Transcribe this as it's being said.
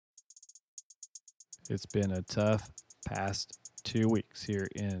It's been a tough past 2 weeks here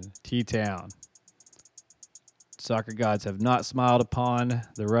in T-Town. Soccer gods have not smiled upon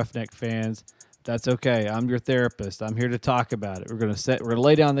the Roughneck fans. That's okay. I'm your therapist. I'm here to talk about it. We're gonna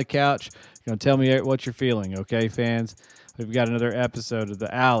lay down on the couch. You're gonna tell me what you're feeling, okay, fans? We've got another episode of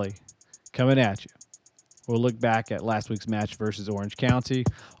The Alley coming at you. We'll look back at last week's match versus Orange County.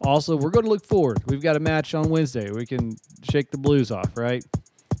 Also, we're going to look forward. We've got a match on Wednesday. We can shake the blues off, right?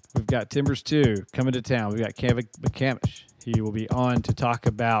 We've got Timbers 2 coming to town. We've got Kevin McCamish. He will be on to talk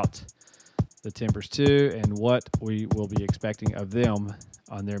about the Timbers 2 and what we will be expecting of them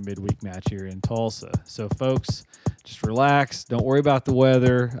on their midweek match here in Tulsa. So, folks, just relax. Don't worry about the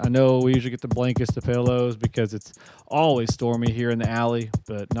weather. I know we usually get the blankets, the pillows, because it's always stormy here in the alley,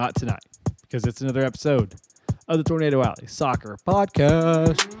 but not tonight, because it's another episode of the Tornado Alley Soccer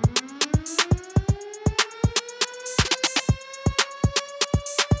Podcast.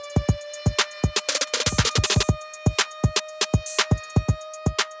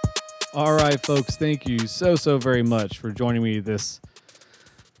 All right, folks, thank you so very much for joining me this,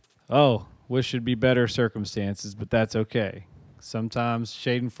 wish it'd be better circumstances, but that's okay. Sometimes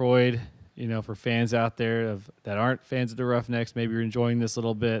Schadenfreude, for fans out there that aren't fans of the Roughnecks, maybe you're enjoying this a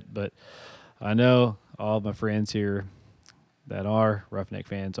little bit, but I know all of my friends here that are Roughneck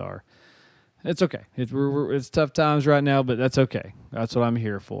fans are. It's okay. It's tough times right now, but that's okay. That's what I'm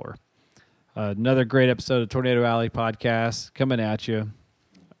here for. Another great episode of Tornado Alley Podcast coming at you.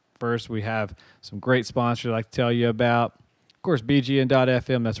 First, we have some great sponsors I'd like to tell you about. Of course,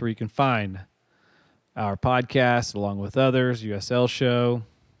 BGN.FM, that's where you can find our podcast along with others, USL Show,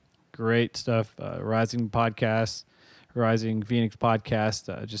 great stuff, Rising Phoenix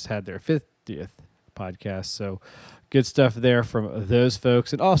Podcast just had their 50th podcast, so good stuff there from those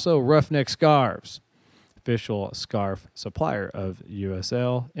folks. And also Roughneck Scarves, official scarf supplier of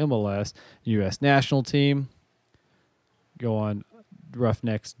USL, MLS, U.S. national team. Go on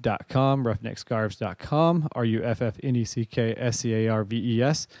roughnecks.com, roughneckscarves.com,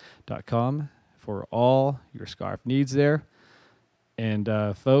 ruffneckscarves.com for all your scarf needs there. And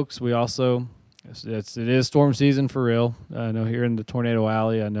folks, we also, it is storm season for real. I know here in the Tornado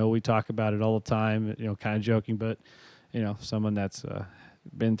Alley, I know we talk about it all the time, kind of joking, but, someone that's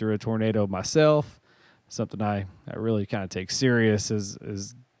been through a tornado myself, something I really kind of take serious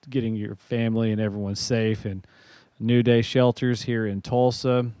is getting your family and everyone safe. And New Day Shelters here in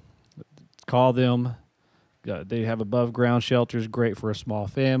Tulsa, call them. They have above ground shelters, great for a small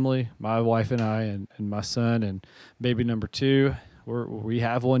family. My wife and I and my son and baby number 2, we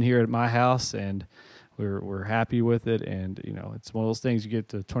have one here at my house, and we're happy with it. And it's one of those things, you get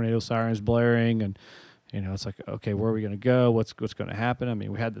the tornado sirens blaring, and it's like, okay, where are we going to go? What's going to happen? I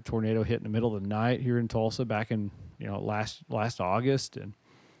mean, we had the tornado hit in the middle of the night here in Tulsa back in last August, and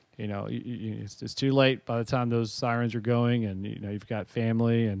it's too late by the time those sirens are going, and you've got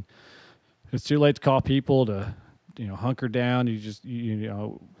family, and it's too late to call people to hunker down. You just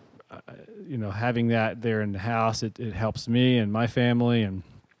having that there in the house, it helps me and my family, and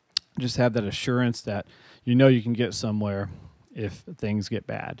just have that assurance that you can get somewhere if things get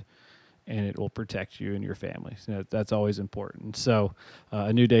bad, and it will protect you and your family. So that's always important. So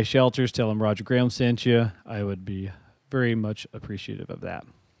a New Day Shelters, tell them Roger Graham sent you. I would be very much appreciative of that.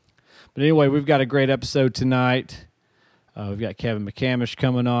 But anyway, we've got a great episode tonight. We've got Kevin McCamish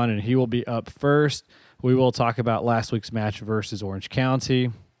coming on, and he will be up first. We will talk about last week's match versus Orange County.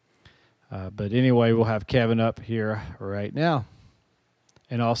 But anyway, we'll have Kevin up here right now.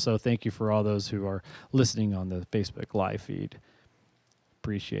 And also, thank you for all those who are listening on the Facebook live feed.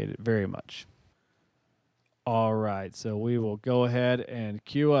 Appreciate it very much. All right, so we will go ahead and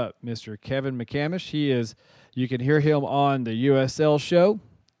cue up Mr. Kevin McCamish. You can hear him on the USL show,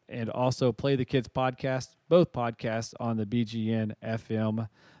 and also Play the Kids podcast, both podcasts on the BGN FM,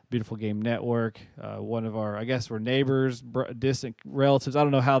 Beautiful Game Network. One of our, I guess we're neighbors, distant relatives. I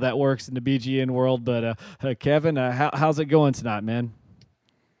don't know how that works in the BGN world, but Kevin, how's it going tonight, man?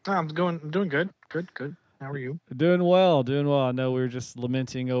 I'm doing good. Good. How are you? Doing well. I know we were just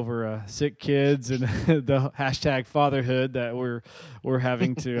lamenting over sick kids and the hashtag fatherhood that we're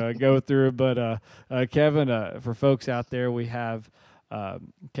having to go through. But Kevin, for folks out there, we have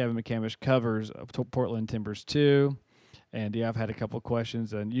Kevin McCamish covers Portland Timbers 2. And I've had a couple of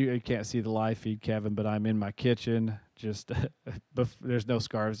questions, and you can't see the live feed, Kevin, but I'm in my kitchen. Just there's no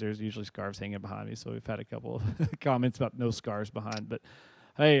scarves. There's usually scarves hanging behind me, so we've had a couple of comments about no scarves behind. But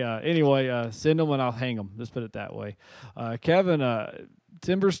hey, anyway, send them and I'll hang them. Let's put it that way. Kevin,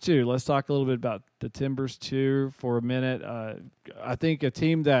 Timbers 2. Let's talk a little bit about the Timbers 2 for a minute. I think a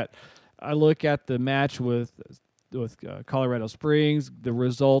team that I look at the match with Colorado Springs. The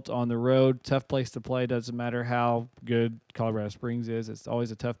result on the road, tough place to play. Doesn't matter how good Colorado Springs is. It's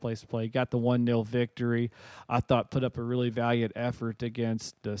always a tough place to play. Got the 1-0 victory. I thought put up a really valiant effort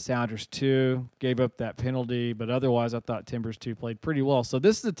against the Sounders 2. Gave up that penalty, but otherwise I thought Timbers 2 played pretty well. So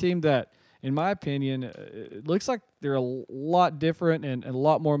this is a team that, in my opinion, it looks like they're a lot different and a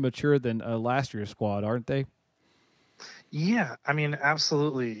lot more mature than last year's squad, aren't they? Yeah, I mean,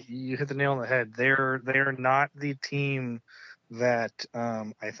 absolutely. You hit the nail on the head. They're not the team that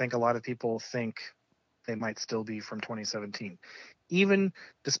I think a lot of people think they might still be from 2017. Even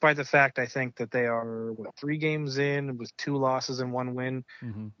despite the fact I think that they are 3 games in with 2 losses and 1 win.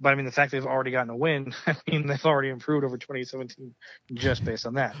 Mm-hmm. But I mean, the fact they've already gotten a win, I mean, they've already improved over 2017 just based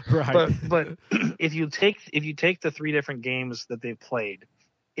on that. Right. But if you take the 3 different games that they've played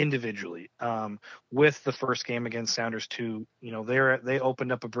individually, with the first game against Sounders 2, they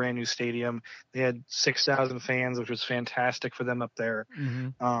opened up a brand new stadium. They had 6,000 fans, which was fantastic for them up there.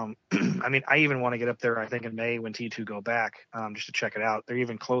 Mm-hmm. I mean, I even want to get up there, I think, in May when T2 go back, just to check it out. They're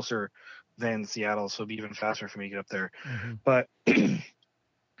even closer than Seattle, so it'll be even faster for me to get up there. Mm-hmm. But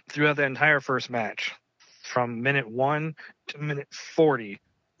throughout the entire first match, from minute 1 to minute 40,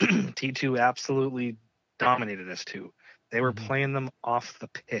 T2 absolutely dominated S2. They were playing them off the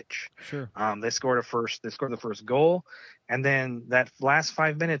pitch. Sure. They scored the first goal, and then that last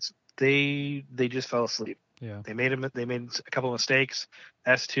 5 minutes, they just fell asleep. Yeah. They made a couple of mistakes.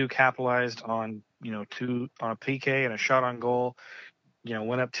 S2 capitalized on on a PK and a shot on goal.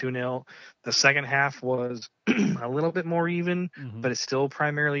 Went up 2-0. The second half was a little bit more even, but it's still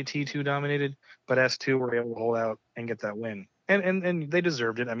primarily T2 dominated. But S2 were able to hold out and get that win, and they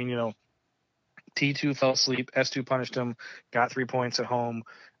deserved it. I mean, T2 fell asleep. S2 punished them, got 3 points at home.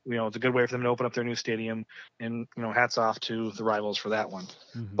 It's a good way for them to open up their new stadium. And, hats off to the rivals for that one.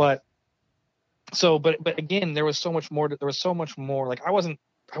 Mm-hmm. But again, there was so much more. Like, I wasn't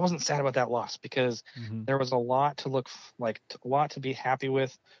sad about that loss because there was a lot to a lot to be happy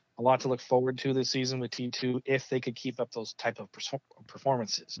with, a lot to look forward to this season with T2 if they could keep up those type of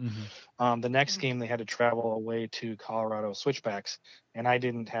performances. The next game they had to travel away to Colorado Switchbacks, and I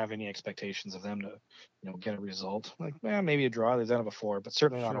didn't have any expectations of them to get a result. Like, maybe a draw. They've done it before, but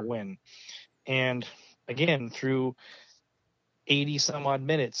certainly not a win. And again, through 80 some odd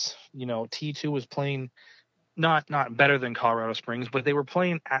minutes, T2 was playing not better than Colorado Springs, but they were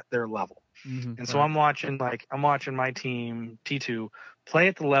playing at their level. And so I'm watching my team T2 play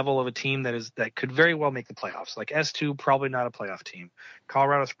at the level of a team that could very well make the playoffs. Like S2, probably not a playoff team.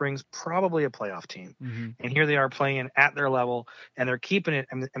 Colorado Springs, probably a playoff team. And here they are playing at their level, and they're keeping it.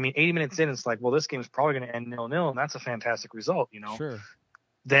 I mean, 80 minutes in, it's like, well, this game's probably going to end 0-0, and that's a fantastic result, Sure.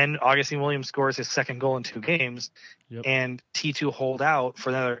 Then Augustine Williams scores his second goal in 2 games, and T2 hold out for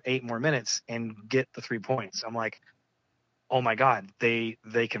another 8 more minutes and get the 3 points. I'm like, oh my God, they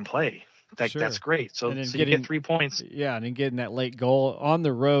can play. That's great. So you get 3 points. Yeah, and then getting that late goal on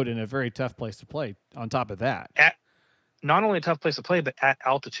the road in a very tough place to play on top of that. Not only a tough place to play, but at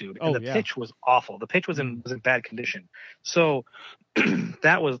altitude. And the pitch was awful. The pitch was in bad condition. So all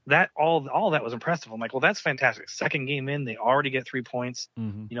that was impressive. I'm like, well, that's fantastic. Second game in, they already get 3 points.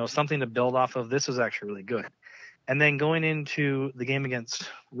 Something to build off of. This was actually really good. And then going into the game against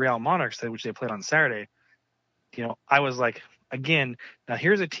Real Monarchs, which they played on Saturday, I was like, again, now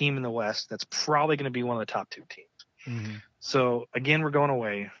here's a team in the West that's probably going to be one of the top 2 teams. So again, we're going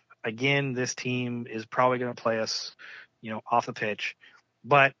away. Again, this team is probably going to play us, off the pitch.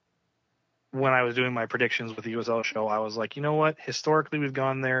 But when I was doing my predictions with the USL show, I was like, you know what? Historically, we've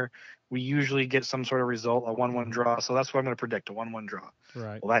gone there. We usually get some sort of result, a 1-1 draw. So that's what I'm going to predict, a 1-1 draw.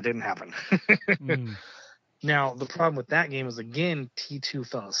 Right. Well, that didn't happen. Now, the problem with that game is, again, T2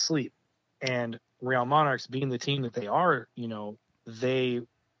 fell asleep. And Real Monarchs, being the team that they are, they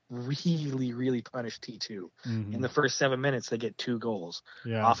really, really punished T2. In the first 7 minutes, they get 2 goals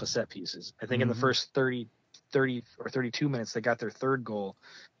off of set pieces. I think in the first 30 or 32 minutes, they got their 3rd goal.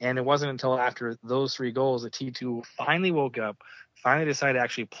 And it wasn't until after those 3 goals that T2 finally woke up, finally decided to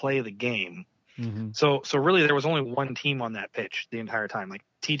actually play the game. So really, there was only one team on that pitch the entire time. Like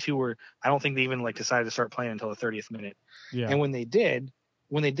T2 I don't think they even decided to start playing until the 30th minute. And when they did,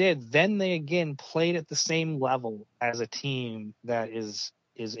 then they again played at the same level as a team that is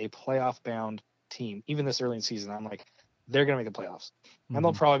a playoff bound team. Even this early in the season, I'm like, they're going to make the playoffs. And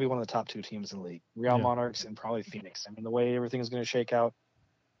they'll probably be one of the top 2 teams in the league. Real Monarchs and probably Phoenix. I mean, the way everything is going to shake out,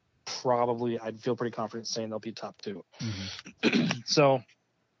 probably I'd feel pretty confident saying they'll be top 2. So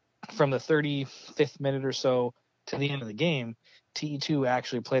from the 35th minute or so to the end of the game, T2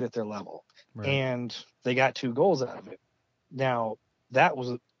 actually played at their level. And they got 2 goals out of it. Now, that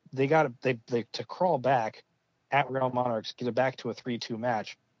was to crawl back at Real Monarchs, get it back to a 3-2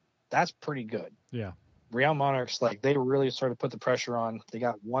 match. That's pretty good. Yeah. Real Monarchs, like, they really started to put the pressure on. They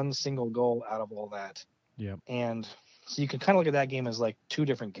got one single goal out of all that. Yeah. And so you can kind of look at that game as like two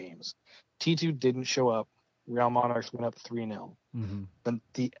different games. T2 didn't show up. Real Monarchs went up 3-0. Mm-hmm. But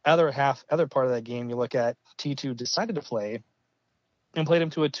the other part of that game, you look at T2 decided to play and played him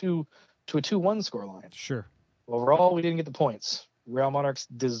to a 2-1 scoreline. Sure. Overall, we didn't get the points. Real Monarchs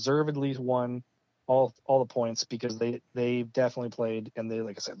deservedly won all the points because they definitely played, and they,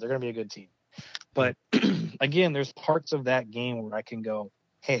 like I said, they're going to be a good team. But again, there's parts of that game where I can go,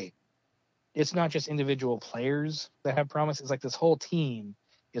 hey, it's not just individual players that have promise. It's like this whole team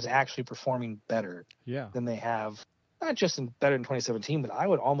is actually performing better than they have, not just better in 2017, but I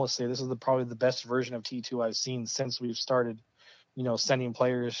would almost say this is probably the best version of T2 I've seen since we've started, sending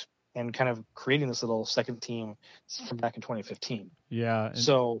players and kind of creating this little second team from back in 2015. Yeah.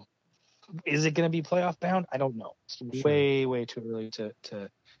 So is it going to be playoff bound? I don't know. It's way too early to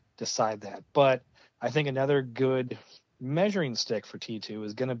decide that. But I think another good measuring stick for T2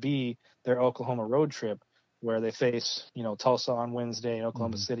 is going to be their Oklahoma road trip, where they face, Tulsa on Wednesday and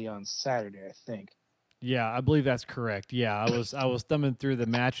Oklahoma City on Saturday, I think. Yeah, I believe that's correct. Yeah, I was thumbing through the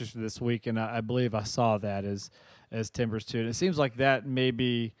matches for this week, and I believe I saw that as Timbers too. And it seems like that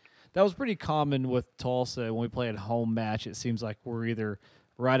was pretty common with Tulsa when we play a home match. It seems like we're either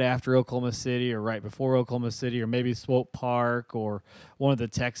right after Oklahoma City or right before Oklahoma City, or maybe Swope Park or one of the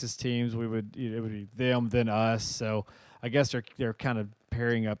Texas teams. It would be them then us. So I guess they're kind of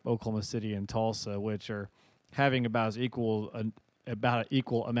pairing up Oklahoma City and Tulsa, which are having about an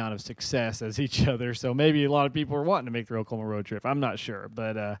equal amount of success as each other. So maybe a lot of people are wanting to make the Oklahoma road trip. I'm not sure,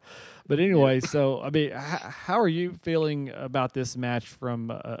 but anyway. So I mean, how are you feeling about this match?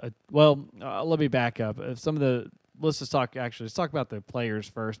 Let me back up. Let's talk about the players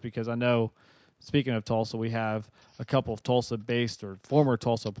first, because I know, speaking of Tulsa, we have a couple of Tulsa-based or former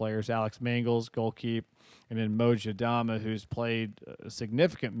Tulsa players, Alex Mangels, goalkeeper, and then Moji Adama, who's played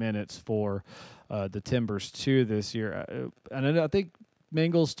significant minutes for the Timbers too this year. And I think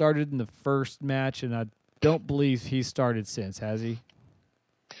Mangels started in the first match, and I don't believe he started since. Has he?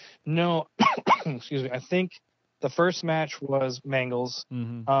 No, excuse me. I think the first match was Mangels,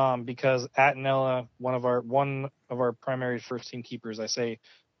 because Attinella, one of our primary first team keepers, I say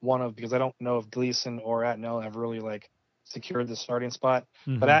because I don't know if Gleason or Attinella have really secured the starting spot.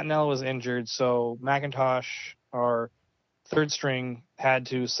 But Attinella was injured, so McIntosh, our third string, had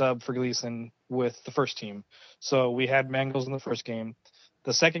to sub for Gleason with the first team. So we had Mangels in the first game.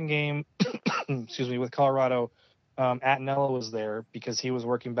 The second game, with Colorado, Attinella was there because he was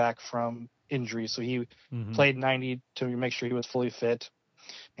working back from injury, so he played 90 to make sure he was fully fit.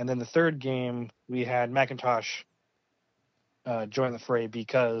 And then the third game, we had McIntosh join the fray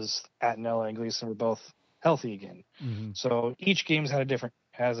because Attinella and Gleason were both healthy again. So each game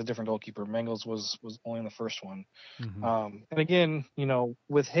has a different goalkeeper. Mangels was only in the first one. And again,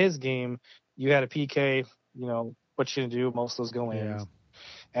 with his game, you had a PK, what you gonna do, most of those go in. Yeah.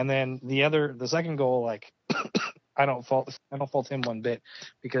 And then the second goal, I don't fault him one bit,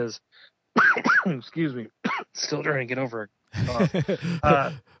 because excuse me, still trying to get over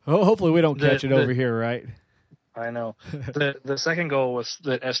it. Hopefully we don't catch it over here, right? I know. The second goal was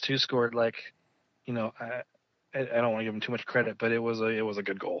that S2 scored. I don't want to give him too much credit, but it was a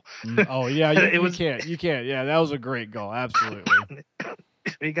good goal. Oh yeah, you can't. Yeah, that was a great goal. Absolutely.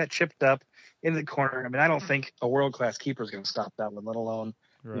 He got chipped up in the corner. I mean, I don't think a world class keeper is going to stop that one, let alone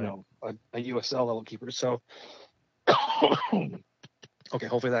a USL level keeper. So okay,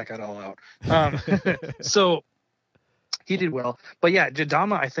 hopefully that got all out. So he did well. But yeah,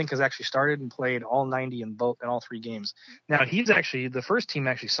 Jadama, I think, has actually started and played all 90 in all three games. Now, he's actually, the first team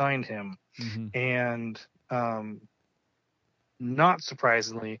actually signed him. And not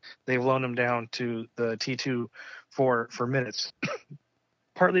surprisingly, they've loaned him down to the T2 for minutes.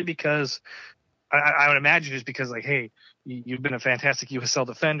 Partly because, I would imagine just because, hey, you've been a fantastic USL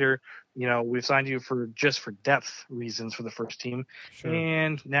defender. We've signed you for depth reasons for the first team. Sure.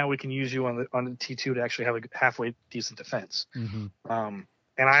 And now we can use you on the T2 to actually have a halfway decent defense. And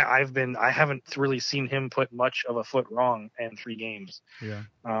I haven't really seen him put much of a foot wrong in 3 games. Yeah.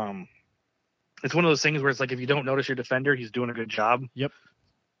 It's one of those things where it's if you don't notice your defender, he's doing a good job. Yep.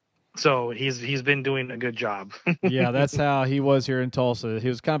 So he's been doing a good job. Yeah, that's how he was here in Tulsa. He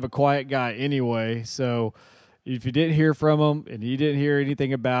was kind of a quiet guy anyway. So if you didn't hear from him and you didn't hear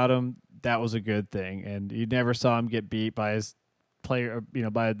anything about him, that was a good thing. And you never saw him get beat by his player,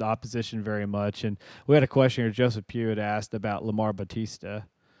 by the opposition very much. And we had a question here. Joseph Pugh had asked about Lamar Batista.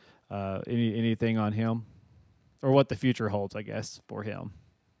 Anything on him, or what the future holds, I guess, for him.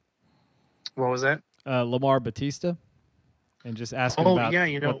 What was that? Lamar Batista, and just asking Oh about yeah,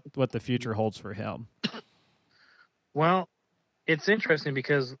 you know, what the future holds for him. well, it's interesting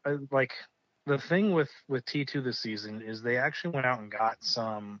because like the thing with T2 this season is they actually went out and got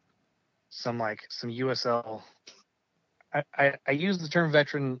some USL. I use the term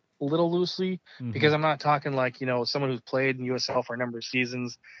veteran a little loosely because I'm not talking like, you know, someone who's played in USL for a number of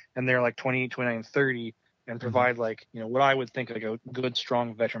seasons and they're like 28, 29, 30 and provide like, you know, what I would think like a good,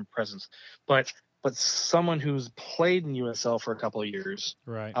 strong veteran presence. But someone who's played in USL for a couple of years,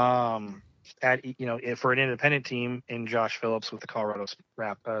 Right. at, you know, for an independent team in Josh Phillips with the Colorado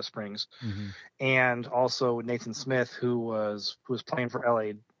Springs, and also Nathan Smith, who was playing for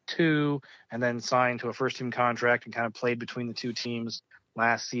LA2 and then signed to a first team contract and kind of played between the two teams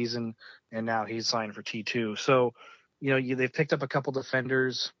last season, and now he's signed for T2. So, you know, they've picked up a couple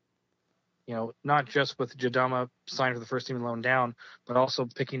defenders, you know, not just with Jadama signed for the first team and loaned down, but also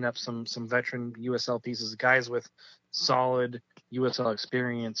picking up some veteran USL pieces, guys with solid USL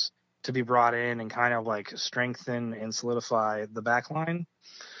experience to be brought in and kind of like strengthen and solidify the back line.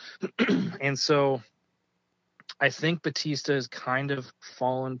 And so I think Batista has kind of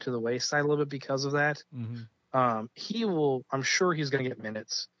fallen to the wayside a little bit because of that. He will, I'm sure he's going to get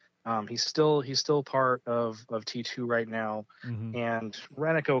minutes. He's still part of T2 right now. And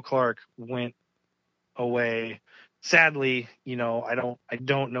Renico Clark went away. Sadly, you know, I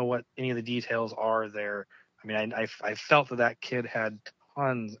don't know what any of the details are there. I mean, I felt that kid had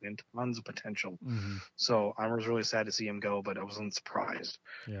tons and tons of potential. So I was really sad to see him go, but I wasn't surprised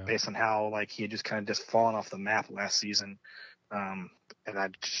based on how like he had just kind of fallen off the map last season. And I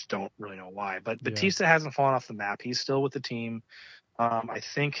just don't really know why. But Batista hasn't fallen off the map. He's still with the team. I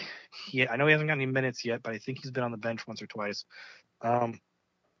think I know he hasn't got any minutes yet, but I think he's been on the bench once or twice.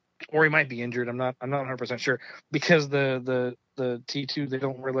 Or he might be injured. I'm not 100% sure because the T2, they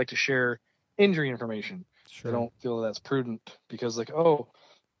don't really like to share injury information. They don't feel that's prudent because like, oh,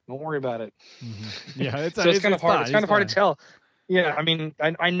 don't worry about it. Yeah, it's kind of hard. It's kind of hard to tell. Yeah, I mean,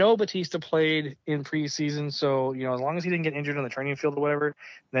 I know Batista played in preseason, so you know, as long as he didn't get injured on the training field or whatever,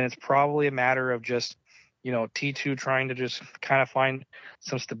 then it's probably a matter of just, you know, T2 trying to just kind of find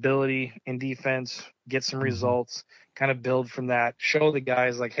some stability in defense, get some results, kind of build from that, show the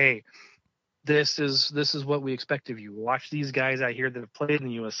guys like, hey, this is what we expect of you. Watch these guys out here that have played in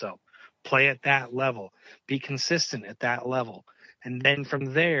the USL, play at that level, be consistent at that level. And then from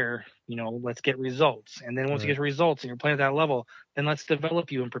there, you know, let's get results. And then once you get results and you're playing at that level, then let's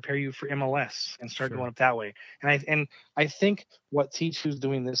develop you and prepare you for MLS and start going up that way. And I think what T2 is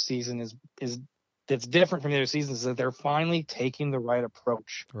doing this season is that's different from the other seasons is that they're finally taking the right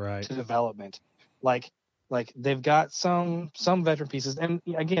approach to development. Like they've got some veteran pieces. And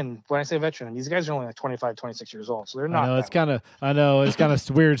again, when I say veteran, these guys are only like 25, 26 years old. So they're not. I know it's kind of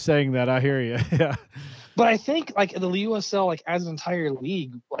weird saying that. I hear you. Yeah. But I think like the USL, like as an entire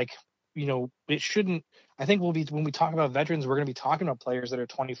league, like, you know, it shouldn't, I think when we talk about veterans, we're going to be talking about players that are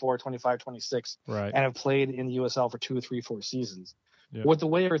 24, 25, 26 and have played in the USL for 2, 3, 4 seasons. With the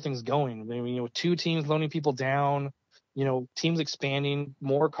way everything's going, I mean, you know, 2 teams loaning people down, you know, teams expanding,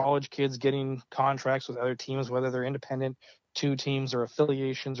 more college kids getting contracts with other teams, whether they're independent 2 teams or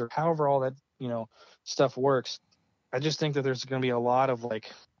affiliations or however all that, you know, stuff works. I just think that there's going to be a lot of like,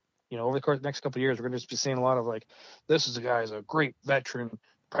 you know, over the course of the next couple of years, we're going to just be seeing a lot of like, this is a guy who's a great veteran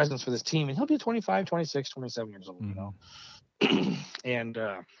presence for this team, and he'll be 25, 26, 27 years old, you know. And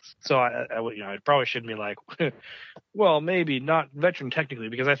so I you know, I probably shouldn't be like, well, maybe not veteran technically,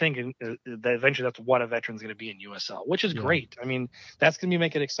 because I think that eventually that's what a veteran's going to be in USL, which is great. I mean, that's going to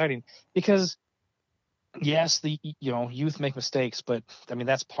make it exciting because yes, the, you know, youth make mistakes, but I mean,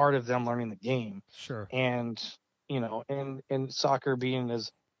 that's part of them learning the game. And, you know, and soccer being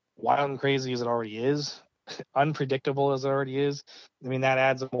as wild and crazy as it already is, unpredictable as it already is, I mean, that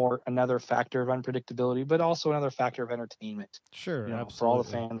adds another factor of unpredictability, but also another factor of entertainment. You know, for all the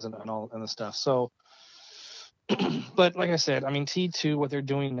fans and all and the stuff. So, but like I said, I mean, T2, what they're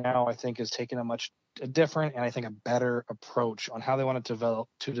doing now, I think, is taking a different and I think a better approach on how they want to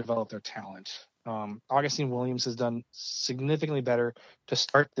develop their talent. Augustine Williams has done significantly better to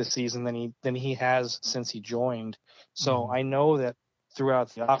start this season than he has since he joined. So I know that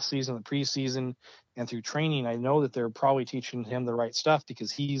throughout the off season, the preseason, and through training, I know that they're probably teaching him the right stuff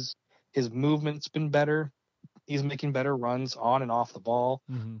because his movement's been better. He's making better runs on and off the ball,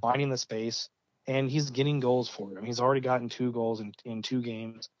 finding the space, and he's getting goals for him. He's already gotten 2 goals in 2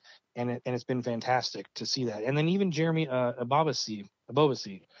 games, and it's been fantastic to see that. And then even Jeremy Abobasi,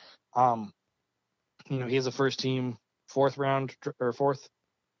 you know, he has a first team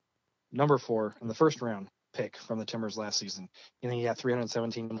number 4 in the first round pick from the Timbers last season. And he had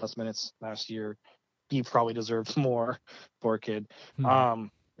 317 plus minutes last year. he probably deserved more, poor kid. Hmm.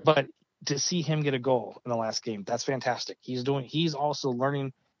 But to see him get a goal in the last game, that's fantastic. He's also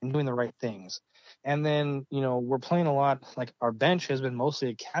learning and doing the right things. And then, we're playing a lot, like our bench has been mostly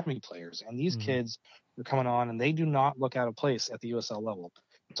academy players, and these kids are coming on and they do not look out of place at the USL level.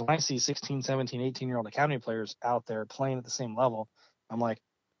 So when I see 16, 17, 18-year-old academy players out there playing at the same level, I'm like,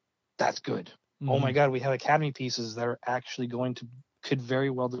 that's good. Oh my God, we have academy pieces that are actually could very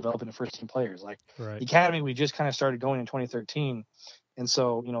well develop into first team players. Like Right. the academy, we just kind of started going in 2013. And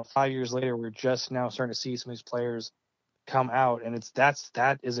so, 5 years later, we're just now starting to see some of these players come out, and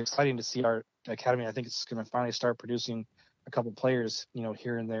that is exciting to see our academy. I think it's going to finally start producing a couple players,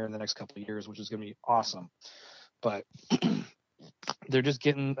 here and there in the next couple of years, which is going to be awesome. But they're just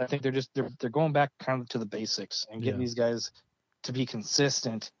getting, I think they're going back kind of to the basics and getting these guys to be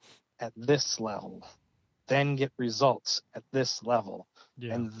consistent at this level, then get results at this level,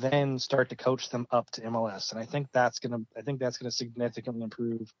 and then start to coach them up to MLS. And I think that's gonna significantly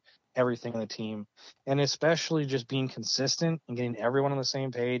improve everything in the team, and especially just being consistent and getting everyone on the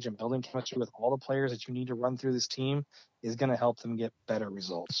same page and building chemistry with all the players that you need to run through this team is going to help them get better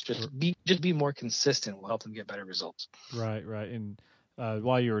results. Just be more consistent will help them get better results. Right. And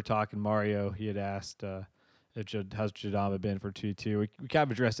while you were talking, Mario, he had asked how's Jadama been for 2-2. We kind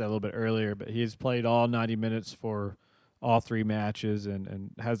of addressed that a little bit earlier, but he's played all 90 minutes for all 3 matches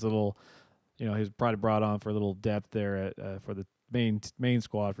and has a little, he's probably brought on for a little depth there for the main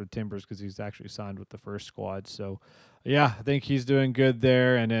squad for the Timbers because he's actually signed with the first squad. So, yeah, I think he's doing good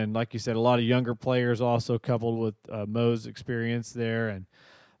there. And then, like you said, a lot of younger players also coupled with Mo's experience there. And,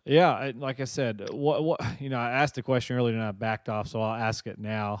 yeah, like I said, what I asked the question earlier and I backed off, so I'll ask it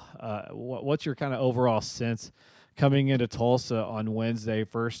now. What's your kind of overall sense coming into Tulsa on Wednesday,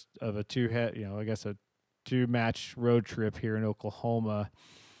 first of a a 2-match road trip here in Oklahoma?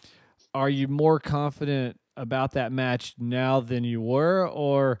 Are you more confident about that match now than you were,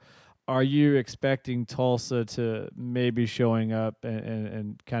 or are you expecting Tulsa to maybe showing up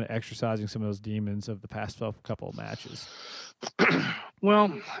and kind of exercising some of those demons of the past couple of matches?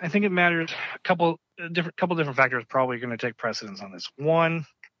 Well, I think it matters. A couple different factors probably going to take precedence on this. One,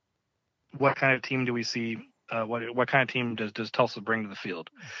 what kind of team do we see? What kind of team does Tulsa bring to the field?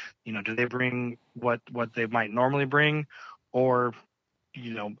 Do they bring what they might normally bring, or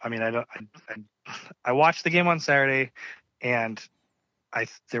I watched the game on Saturday, and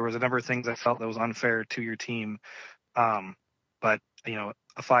there was a number of things I felt that was unfair to your team. But a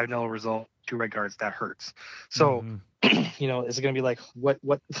 5-0 result, 2 red cards, that hurts. So, is it going to be like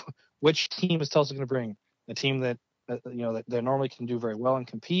which team is Tulsa going to bring? A team that that normally can do very well and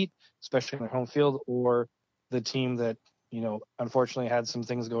compete, especially in their home field, or the team that unfortunately had some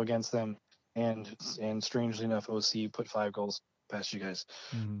things go against them, and strangely enough, OC put 5 goals past you guys.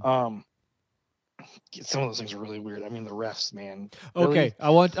 Some of those things are really weird. I mean, the refs, man. Okay,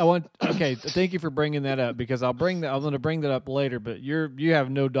 really? Okay, thank you for bringing that up because I'm going to bring that up later. But you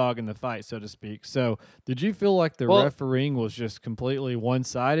have no dog in the fight, so to speak. So, did you feel like the refereeing was just completely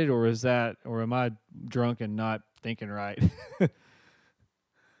one-sided, or am I drunk and not thinking right?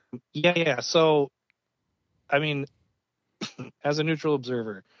 Yeah. So, I mean, as a neutral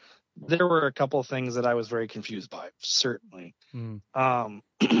observer, there were a couple of things that I was very confused by. Certainly,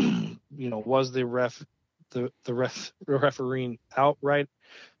 was the refereeing outright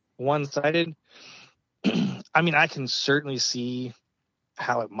one-sided? I mean, I can certainly see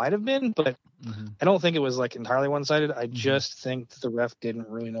how it might have been, but I don't think it was like entirely one-sided. I just think that the ref didn't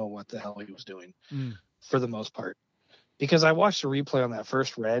really know what the hell he was doing for the most part, because I watched the replay on that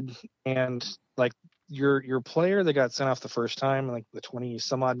first red, and like your player that got sent off the first time, like the 20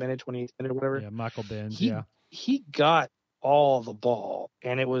 some odd minute, 28th minute or whatever. Yeah, Michael Benz. He got all the ball,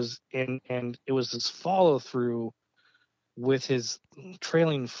 and it was this follow through with his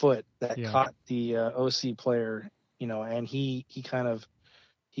trailing foot that caught the OC player, and he kind of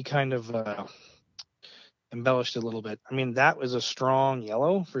embellished a little bit. I mean, that was a strong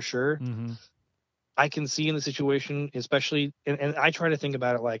yellow for sure. I can see in the situation, especially, and I try to think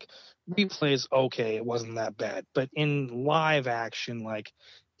about it like replays. Okay, it wasn't that bad, but in live action, like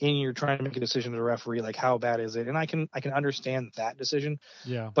you're trying to make a decision as a referee, like how bad is it? And I can understand that decision.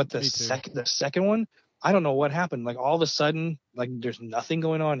 Yeah. But the second one, I don't know what happened. Like all of a sudden, like there's nothing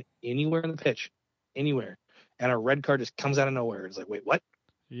going on anywhere in the pitch, anywhere, and a red card just comes out of nowhere. It's like, wait, what?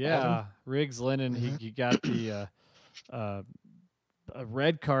 Yeah, Riggs Lennon, he got the a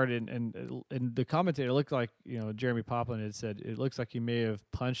red card, and the commentator looked like Jeremy Poplin had said it looks like he may have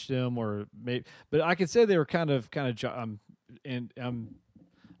punched him but I could say they were kind of and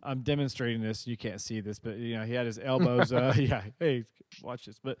I'm demonstrating this. You can't see this, but he had his elbows. Yeah, hey, watch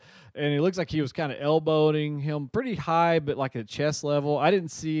this. And it looks like he was kind of elbowing him pretty high, but like at chest level. I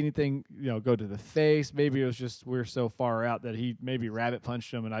didn't see anything, go to the face. Maybe it was just we're so far out that he maybe rabbit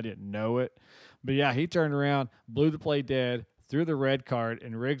punched him and I didn't know it. But yeah, he turned around, blew the play dead, threw the red card,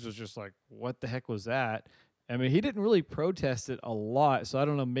 and Riggs was just like, "What the heck was that?" I mean, he didn't really protest it a lot, so I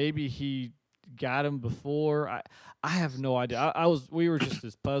don't know. Maybe he got him before. I have no idea. We were just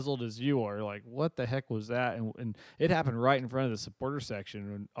as puzzled as you are. Like, what the heck was that? And it happened right in front of the supporter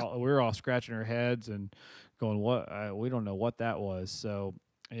section, and we were all scratching our heads and going, "What? We don't know what that was." So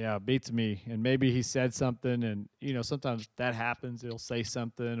yeah, beats me. And maybe he said something, and sometimes that happens. He'll say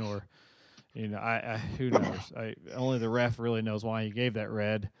something, or I who knows? Only the ref really knows why he gave that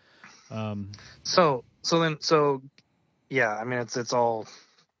red. So yeah. I mean, it's all,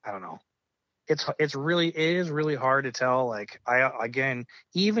 I don't know. It is really hard to tell. Like again,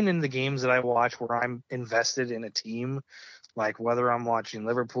 even in the games that I watch where I'm invested in a team, like whether I'm watching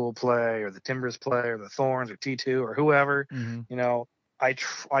Liverpool play or the Timbers play or the Thorns or T2 or whoever, I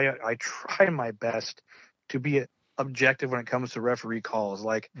try my best to be objective when it comes to referee calls.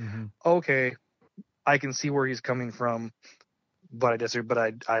 Like, okay, I can see where he's coming from, but I disagree.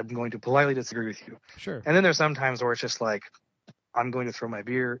 But I'm going to politely disagree with you. Sure. And then there's some times where it's just like, I'm going to throw my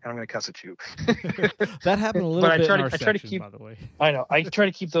beer and I'm going to cuss at you. That happened a little bit in our section, by the way. I know. I try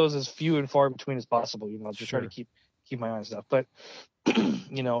to keep those as few and far between as possible. Just sure. try to keep my eye on stuff. But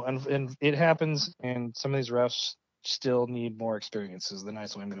and it happens, and some of these refs still need more experience. Is the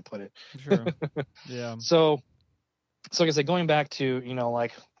nice way I'm going to put it. Sure. Yeah. So like I said, going back to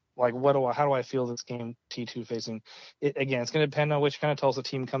like how do I feel this game T2 facing? Again, it's going to depend on which kind of Tulsa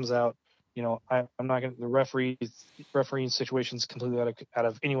team comes out. I'm not going to, the refereeing situation is completely out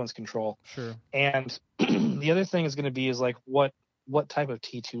of anyone's control. Sure. And the other thing is going to be is like what type of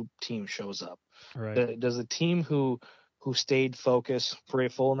T2 team shows up. Right. Does a team who stayed focused for a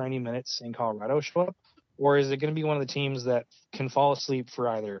full 90 minutes in Colorado show up? Or is it going to be one of the teams that can fall asleep for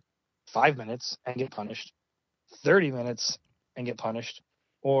either 5 minutes and get punished, 30 minutes and get punished,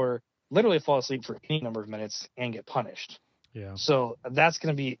 or literally fall asleep for any number of minutes and get punished? Yeah. So that's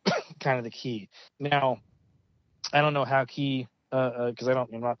going to be kind of the key. Now, I don't know how key, because I'm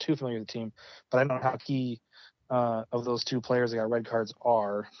not too familiar with the team, but I don't know how key of those two players that got red cards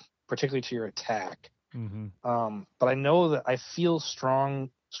are, particularly to your attack. But I know that I feel strongly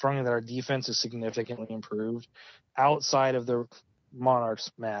that our defense is significantly improved outside of the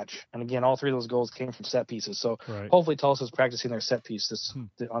Monarchs match. And again, all three of those goals came from set pieces. So hopefully Tulsa's practicing their set piece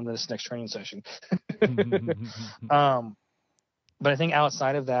on this next training session. But I think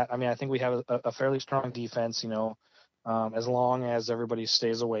outside of that, I mean, I think we have a fairly strong defense, as long as everybody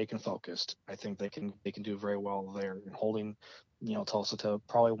stays awake and focused. I think they can do very well there in holding, Tulsa to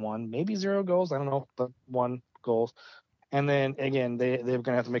probably 1, maybe 0 goals. I don't know, but 1 goal. And then again, they're going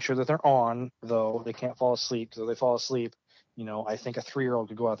to have to make sure that they're on, though. They can't fall asleep, because if they fall asleep, I think a 3-year-old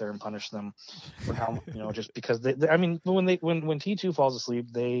could go out there and punish them for how, just because when T2 falls asleep,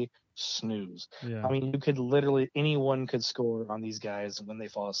 they snooze. Yeah. I mean, anyone could score on these guys when they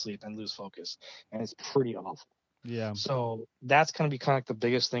fall asleep and lose focus, and it's pretty awful. Yeah. So that's going to be kind of like the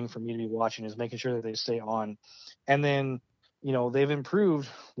biggest thing for me to be watching, is making sure that they stay on. And then, they've improved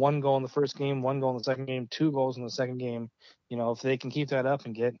 1 goal in the first game, 1 goal in the second game, 2 goals in the second game. If they can keep that up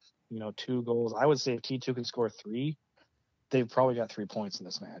and get, 2 goals, I would say if T2 can score 3, they've probably got 3 points in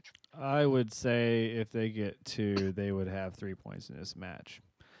this match. I would say if they get 2, they would have 3 points in this match.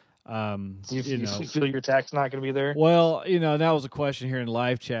 You feel your attack's not going to be there? Well, that was a question here in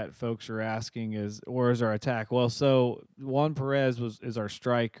live chat. Folks are asking where is our attack? Well, so Juan Perez is our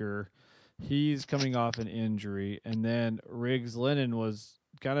striker. He's coming off an injury, and then Riggs Lennon was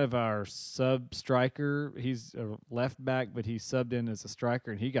kind of our sub striker. He's a left back, but he subbed in as a striker,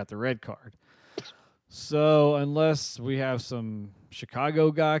 and he got the red card. So unless we have some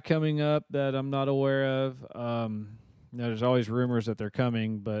Chicago guy coming up that I'm not aware of, there's always rumors that they're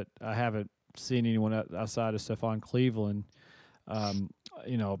coming, but I haven't seen anyone outside of Stephon Cleveland,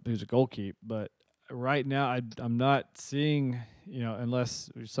 who's a goalkeeper. But right now, I'm not seeing,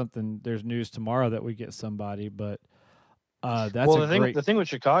 unless there's news tomorrow that we get somebody. But the thing with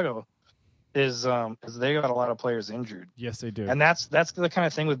Chicago is they got a lot of players injured. Yes, they do. And that's the kind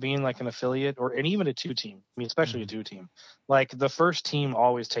of thing with being like an affiliate and even a 2-team. I mean, especially a 2-team. Like the first team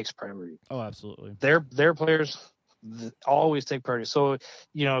always takes priority. Oh, absolutely. Their players always take priority. So,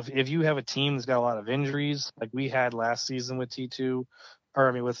 if you have a team that's got a lot of injuries, like we had last season with T2,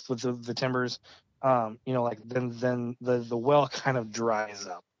 with the Timbers, then the well kind of dries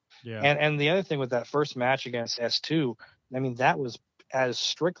up. Yeah. And the other thing with that first match against S2, I mean, that was as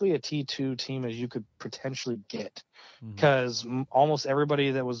strictly a T2 team as you could potentially get, Mhm. because almost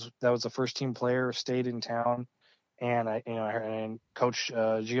everybody that was a first team player stayed in town, and and Coach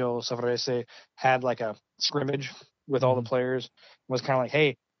Gio Savarese had like a scrimmage with all the players, was kind of like,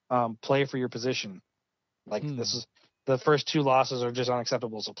 hey, play for your position. Like this is the first 2 losses are just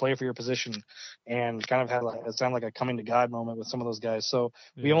unacceptable. So play for your position, and kind of had like it sounded like a coming to God moment with some of those guys. So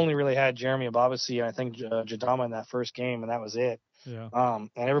we only really had Jeremy Ababasi and I think Jadama in that first game, and that was it. Yeah. And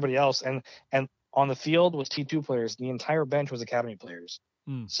everybody else, and on the field was T2 players. The entire bench was academy players.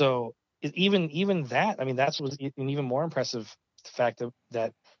 So even that, I mean, that was an even more impressive fact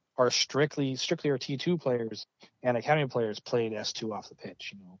that are strictly our T2 players and academy players played S2 off the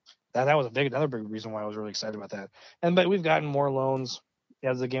pitch. That was another big reason why I was really excited about that. But we've gotten more loans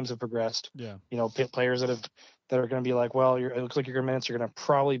as the games have progressed. Yeah. Players that are going to be like, well, it looks like your minutes are going to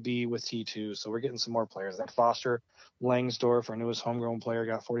probably be with T2. So we're getting some more players. Like Foster Langsdorff, our newest homegrown player,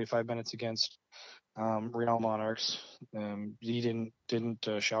 got 45 minutes against Real Monarchs. He didn't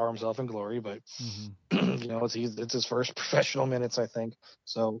shower himself in glory, but it's his first professional minutes, I think.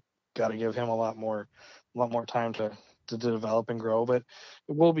 So got to give him a lot more time to develop and grow. But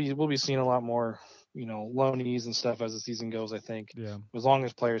we'll be seeing a lot more loanees and stuff as the season goes, I think. Yeah. As long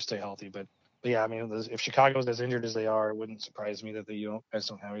as players stay healthy. But yeah, I mean, if Chicago's as injured as they are, it wouldn't surprise me that they guys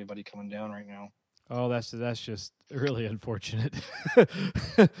don't have anybody coming down right now. Oh, that's just really unfortunate.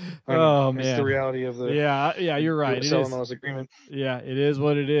 Oh man, it's the reality of the you're right. It is agreement. Yeah, it is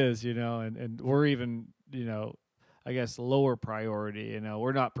what it is, and we're even I guess lower priority.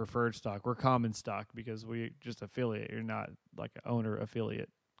 We're not preferred stock. We're common stock because we just affiliate. You're not like an owner affiliate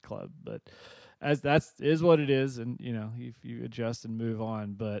club, but as is what it is, and if you adjust and move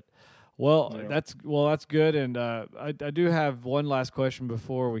on. But that's good. And I do have one last question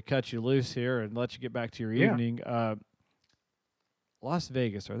before we cut you loose here and let you get back to your evening. Las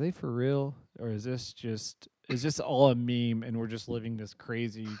Vegas, are they for real, or is this all a meme and we're just living this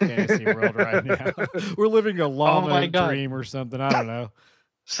crazy fantasy world right now? We're living a llama dream or something. I don't know.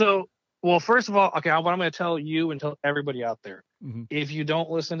 So, well, first of all, okay, what I'm going to tell you and tell everybody out there, if you don't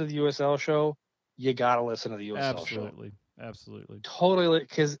listen to the USL show, you got to listen to the USL show. Absolutely. Totally.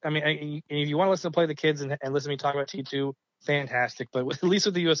 Because, I mean, if you want to listen to Play the Kids and listen to me talk about T2, fantastic. But at least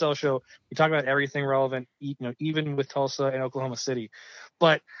with the USL show, we talk about everything relevant, even with Tulsa and Oklahoma City.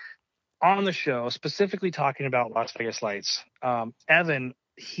 But on the show, specifically talking about Las Vegas Lights, Evan,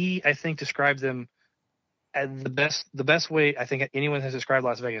 I think, described them as the best way I think anyone has described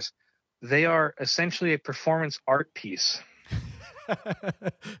Las Vegas. They are essentially a performance art piece.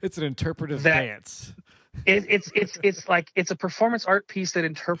 It's an interpretive dance. It's like it's a performance art piece that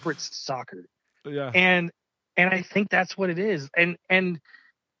interprets soccer. Yeah. And I think that's what it is. And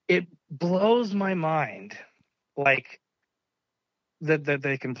it blows my mind, like that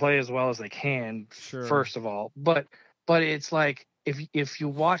they can play as well as they can. Sure. First of all, but it's like if you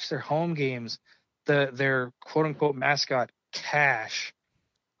watch their home games, their quote unquote mascot Cash,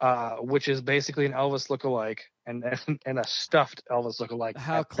 which is basically an Elvis lookalike and a stuffed Elvis lookalike.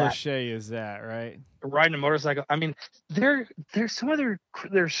 How cliche is that, right? Riding a motorcycle. I mean, there's some of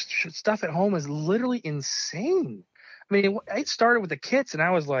their stuff at home is literally insane. I mean, it started with the kits, and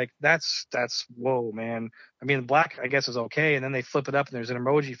I was like, that's whoa, man. I mean, the black, I guess, is okay, and then they flip it up, and there's an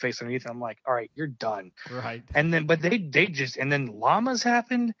emoji face underneath, and I'm like, all right, you're done. Right. And then, but they just, and then llamas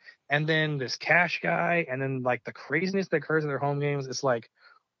happened, and then this Cash guy, and then like the craziness that occurs in their home games. It's like,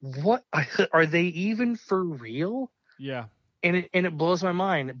 what are they even for real? Yeah. And it blows my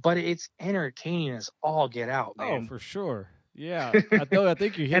mind, but it's entertaining as all get out, man. Oh, for sure. Yeah, I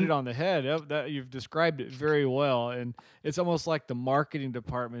think you hit it on the head. That you've described it very well, and it's almost like the marketing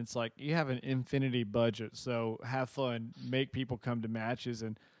department's like, you have an infinity budget, so have fun, make people come to matches,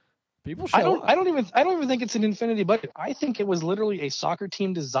 and people show up. I don't even think it's an infinity budget. I think it was literally a soccer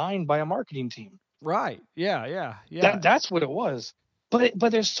team designed by a marketing team. Right? Yeah. That's what it was.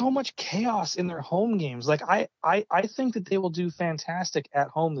 But there's so much chaos in their home games. Like I think that they will do fantastic at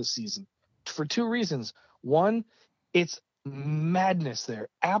home this season for 2 reasons. One, it's madness there,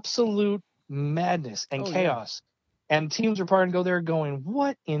 absolute madness and chaos. Yeah. And teams are probably going to go there going,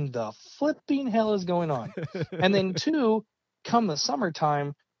 what in the flipping hell is going on? And then 2, come the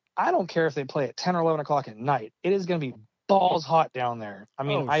summertime, I don't care if they play at 10 or 11 o'clock at night. It is going to be balls hot down there. I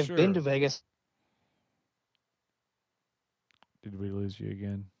mean, I've been to Vegas. Did we lose you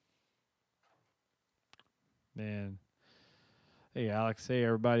again? Man. Hey, Alex. Hey,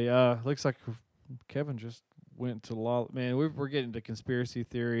 everybody. Looks like Kevin just went to man, we're getting to conspiracy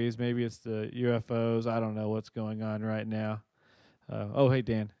theories. Maybe it's the UFOs. I don't know what's going on right now. Hey,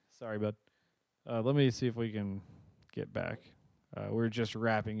 Dan. Sorry, bud. Let me see if we can get back. we're just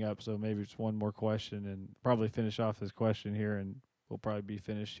wrapping up, so maybe it's one more question and probably finish off this question here, and we'll probably be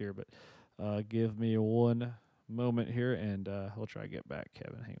finished here. But give me one moment here, and we'll try to get back,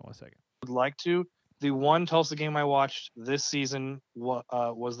 Kevin. Hang on one second. Would like to. The one Tulsa game I watched this season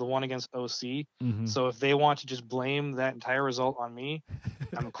was the one against OC. Mm-hmm. So if they want to just blame that entire result on me,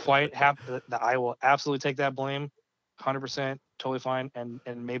 I'm quite happy that I will absolutely take that blame. 100%, totally fine. And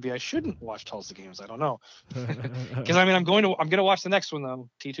maybe I shouldn't watch Tulsa games. I don't know. Because I mean, I'm gonna watch the next one though.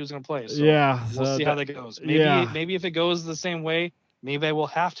 T2's gonna play. So yeah, we'll see how that goes. Maybe if it goes the same way, maybe I will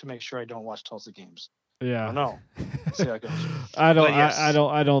have to make sure I don't watch Tulsa games. Yeah. I don't know. We'll see how it goes. Yes.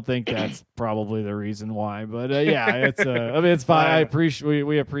 I don't think that's probably the reason why, but yeah, it's I mean, it's fine.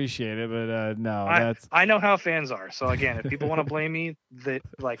 We appreciate it, but no, I know how fans are. So again, if people want to blame me, that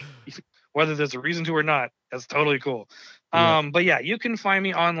like whether there's a reason to or not, that's totally cool. Yeah. But yeah, you can find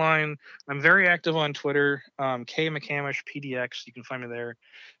me online. I'm very active on Twitter, K McCamish PDX. You can find me there.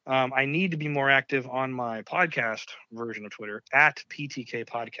 I need to be more active on my podcast version of Twitter at PTK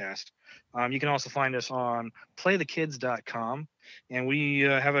Podcast. You can also find us on playthekids.com, and we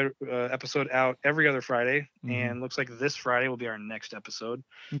have a episode out every other Friday, and looks like this Friday will be our next episode.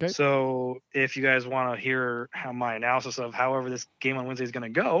 Okay. So if you guys want to hear how my analysis of however this game on Wednesday is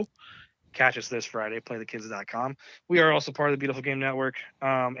going to go, catch us this Friday, playthekids.com. We are also part of the Beautiful Game Network,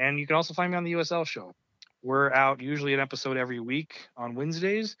 and you can also find me on the USL show. We're out usually an episode every week on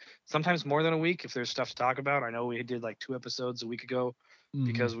Wednesdays, sometimes more than a week if there's stuff to talk about. I know we did like 2 episodes a week ago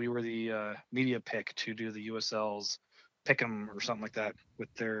because we were the media pick to do the USL's Pick'em or something like that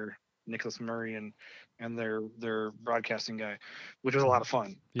with their Nicholas Murray and their broadcasting guy, which was a lot of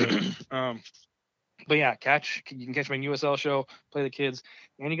fun. Yeah. But yeah, you can catch me on USL show, Play the Kids,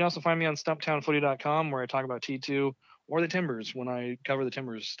 and you can also find me on stumptownfooty.com where I talk about T2 or the Timbers when I cover the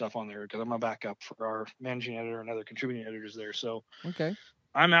Timbers stuff on there because I'm a backup for our managing editor and other contributing editors there. So okay,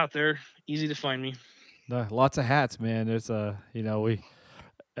 I'm out there, easy to find me. Lots of hats, man. There's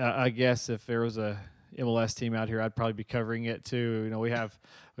I guess if there was a MLS team out here, I'd probably be covering it too. We have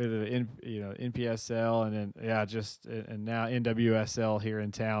the NPSL and then and now NWSL here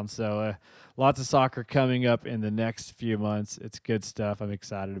in town. So lots of soccer coming up in the next few months. It's good stuff. I'm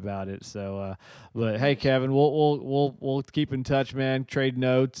excited about it. So, but hey, Kevin, we'll keep in touch, man. Trade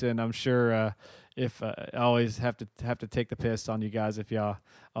notes, and I'm sure. If I always have to take the piss on you guys if y'all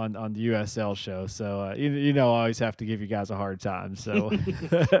on the USL show, so I always have to give you guys a hard time. So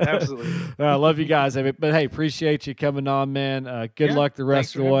absolutely, I love you guys, but hey, appreciate you coming on, man. Good luck the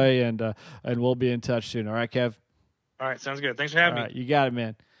rest of the way, and we'll be in touch soon. All right, Kev. All right, sounds good. Thanks for having me. You got it,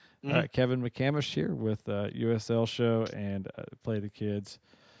 man. All right, Kevin McCamish here with USL show and Play the Kids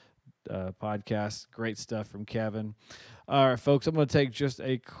podcast. Great stuff from Kevin. All right, folks, I'm going to take just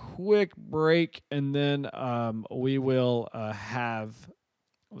a quick break, and then we will have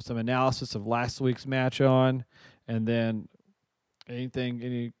some analysis of last week's match on, and then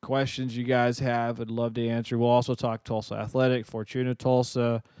any questions you guys have, I'd love to answer. We'll also talk Tulsa Athletic, Fortuna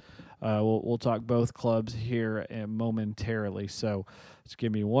Tulsa. We'll talk both clubs here momentarily. So just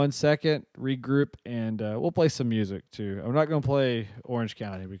give me 1 second, regroup, and we'll play some music too. I'm not going to play Orange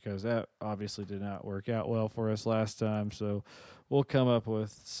County because that obviously did not work out well for us last time. So we'll come up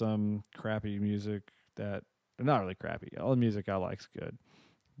with some crappy music that not really crappy. All the music I like is good,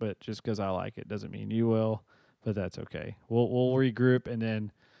 but just because I like it doesn't mean you will. But that's okay. We'll regroup and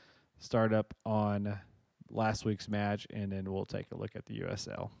then start up on last week's match, and then we'll take a look at the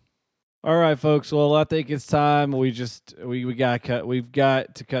USL. All right, folks. Well, I think it's time. We got cut. We've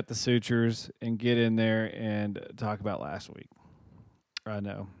got to cut the sutures and get in there and talk about last week. I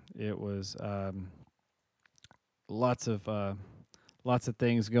know it was lots of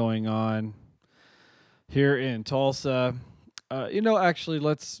things going on here in Tulsa. Actually,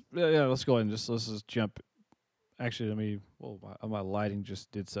 let's go ahead and let's just jump. Actually, my lighting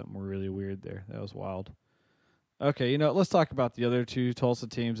just did something really weird there. That was wild. Okay, let's talk about the other 2 Tulsa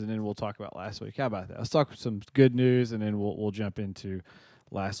teams, and then we'll talk about last week. How about that? Let's talk some good news, and then we'll jump into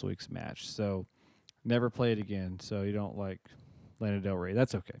last week's match. So, never play it again. So you don't like Lana Del Rey.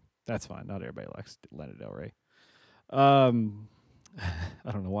 That's okay. That's fine. Not everybody likes Lana Del Rey. I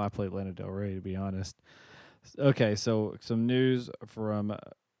don't know why I played Lana Del Rey, to be honest. Okay, so some news from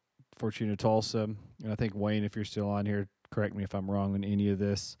Fortuna Tulsa. And I think, Wayne, if you're still on here, correct me if I'm wrong on any of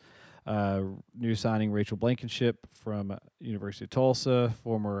this. New signing Rachel Blankenship from University of Tulsa,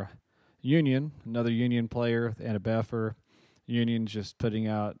 former Union, another Union player, Anna Beffer. Union just putting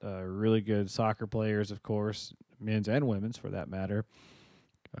out really good soccer players, of course, men's and women's for that matter.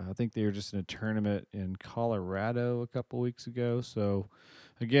 I think they were just in a tournament in Colorado a couple weeks ago. So,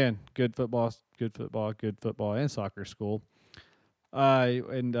 again, good football, and soccer school.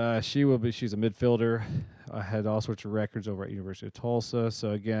 She will be. She's a midfielder. I had all sorts of records over at University of Tulsa.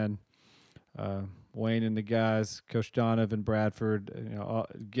 So again, Wayne and the guys, Coach Donovan Bradford,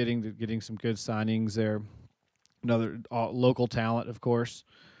 getting some good signings there. Another local talent, of course.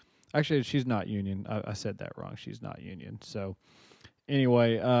 Actually, she's not union. I said that wrong. She's not union. So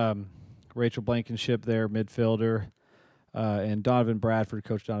anyway, Rachel Blankenship there, midfielder. And Donovan Bradford,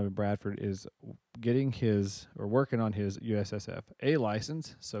 Coach Donovan Bradford, is working on his USSF A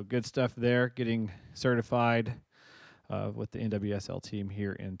license. So good stuff there, getting certified with the NWSL team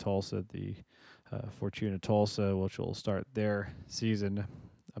here in Tulsa, the Fortuna Tulsa, which will start their season.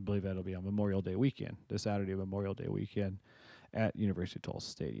 I believe that'll be on Memorial Day weekend, this Saturday, Memorial Day weekend at University of Tulsa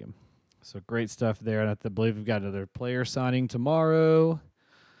Stadium. So great stuff there. And I believe we've got another player signing tomorrow.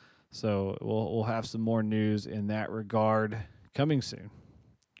 So we'll have some more news in that regard coming soon,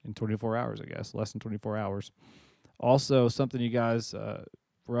 in 24 hours, I guess, less than 24 hours. Also, something you guys,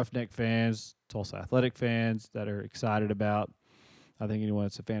 Roughneck fans, Tulsa Athletic fans, that are excited about. I think anyone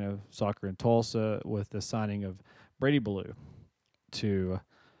that's a fan of soccer in Tulsa, with the signing of Brady Ballou to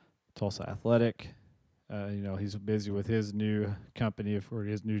Tulsa Athletic. He's busy with his new company for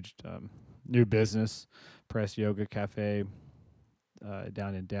his new business, Press Yoga Cafe,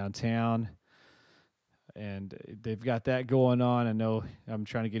 down in downtown, and they've got that going on. I know I'm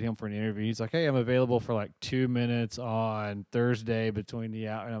trying to get him for an interview. He's like, "Hey, I'm available for like 2 minutes on Thursday between the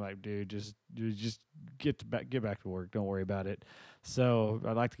hour." And I'm like, "Dude, just get back to work. Don't worry about it." So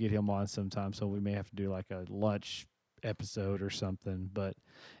I'd like to get him on sometime. So we may have to do like a lunch episode or something. But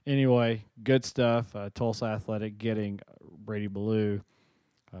anyway, good stuff. Tulsa Athletic getting Brady Ballou.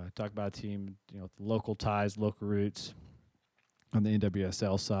 Talk about a team, local ties, local roots. On the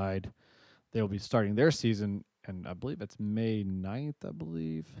NWSL side, they'll be starting their season, and I believe it's May 9th, I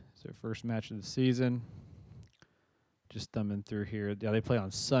believe. It's their first match of the season. Just thumbing through here. Yeah, they play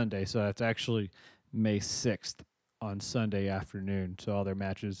on Sunday, so that's actually May 6th on Sunday afternoon. So all their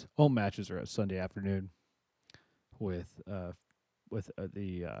home matches are at Sunday afternoon with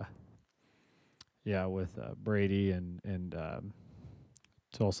Brady and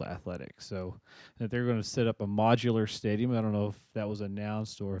Tulsa Athletics. So that they're going to set up a modular stadium. I don't know if that was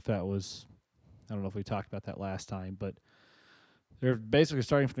announced or if that was, I don't know if we talked about that last time, but they're basically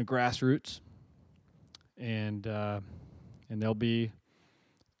starting from the grassroots, and they'll be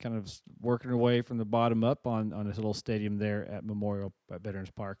kind of working their way from the bottom up on this little stadium there at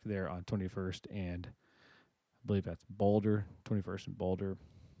Veterans Park there on 21st and I believe that's Boulder, 21st and Boulder.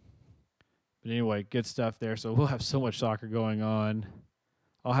 But anyway, good stuff there. So we'll have so much soccer going on.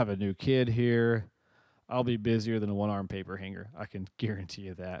 I'll have a new kid here. I'll be busier than a one-arm paper hanger. I can guarantee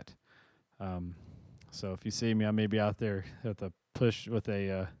you that. So if you see me, I may be out there at the push with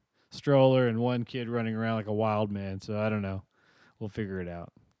a stroller and one kid running around like a wild man. So I don't know. We'll figure it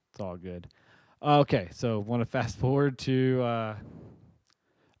out. It's all good. Okay, so want to fast forward to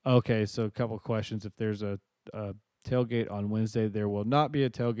so a couple of questions. If there's a tailgate on Wednesday, there will not be a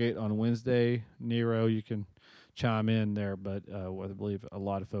tailgate on Wednesday. Nero, you can chime in there, but I believe a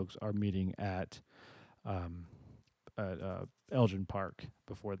lot of folks are meeting at Elgin Park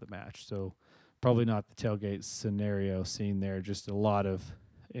before the match. So probably not the tailgate scenario seen there. Just a lot of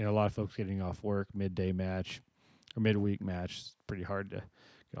folks getting off work, midday match or midweek match. It's pretty hard to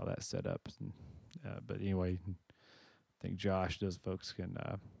get all that set up. But anyway, I think Josh, those folks can,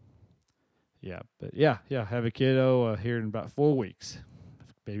 have a kiddo here in about 4 weeks.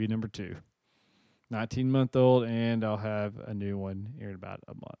 Baby number 2, 19-month-old, and I'll have a new one here in about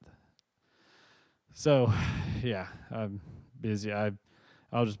a month. So, yeah, I'm busy.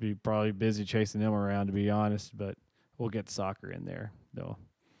 I'll just be probably busy chasing them around, to be honest, but we'll get soccer in there, though.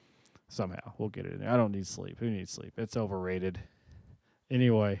 Somehow we'll get it in there. I don't need sleep. Who needs sleep? It's overrated.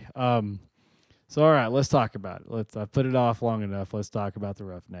 Anyway, so all right, let's talk about it. I put it off long enough. Let's talk about the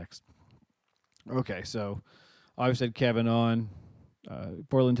Roughnecks. Okay, so obviously had Kevin on.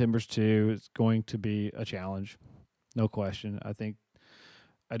 Portland Timbers 2 is going to be a challenge, no question.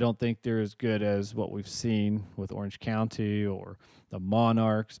 I don't think they're as good as what we've seen with Orange County or the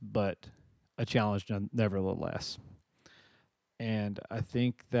Monarchs, but a challenge nevertheless. And I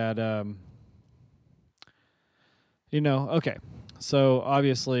think that, okay. So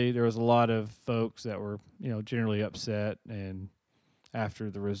obviously there was a lot of folks that were, generally upset and after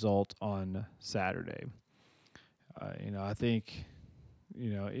the result on Saturday. I think,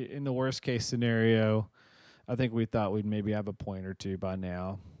 in the worst case scenario, I think we thought we'd maybe have a point or two by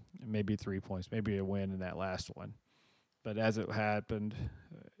now, maybe 3 points, maybe a win in that last one. But as it happened,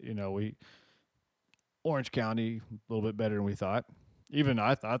 Orange County a little bit better than we thought. Even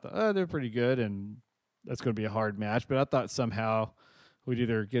I thought they're pretty good, and that's going to be a hard match. But I thought somehow we'd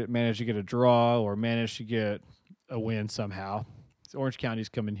either manage to get a draw or manage to get a win somehow. So Orange County's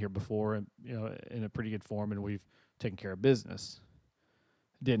come in here before, and in a pretty good form, and we've taken care of business.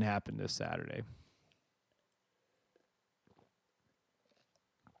 It didn't happen this Saturday.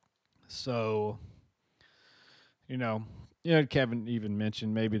 So, Kevin even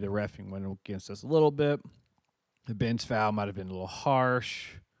mentioned maybe the reffing went against us a little bit. The Ben's foul might have been a little harsh.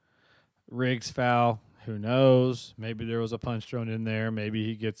 Riggs foul, who knows? Maybe there was a punch thrown in there. Maybe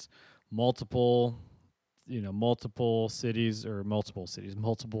he gets multiple games,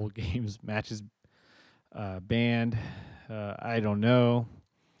 matches banned. I don't know.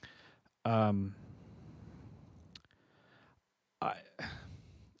 I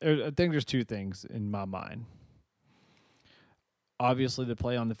think there's two things in my mind. Obviously, the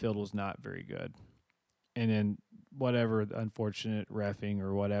play on the field was not very good. And then whatever unfortunate reffing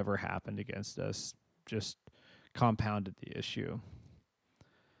or whatever happened against us just compounded the issue.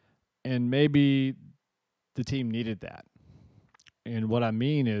 And maybe the team needed that. And what I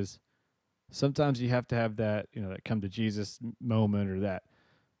mean is sometimes you have to have that, that come to Jesus moment or that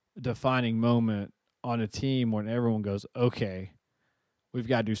defining moment on a team when everyone goes, okay, we've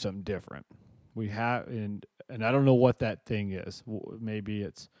got to do something different. We have, and I don't know what that thing is. Maybe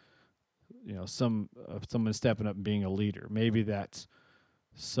it's, someone stepping up and being a leader. Maybe that's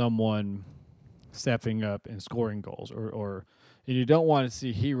someone stepping up and scoring goals, or and you don't want to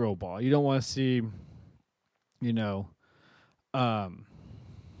see hero ball. You don't want to see, you don't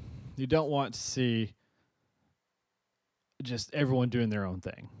want to see just everyone doing their own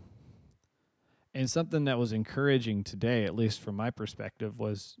thing. And something that was encouraging today, at least from my perspective,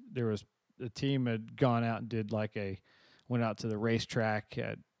 was the team had gone out and went out to the racetrack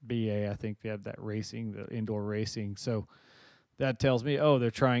at BA. I think they have that racing, the indoor racing. So that tells me,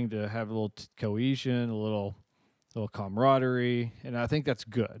 they're trying to have a little cohesion, a little camaraderie, and I think that's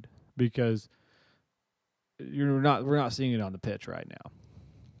good because we're not seeing it on the pitch right now.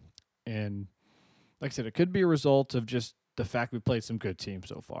 And like I said, it could be a result of just the fact we played some good teams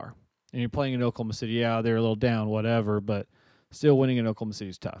so far. And you're playing in Oklahoma City, they're a little down, whatever, but still winning in Oklahoma City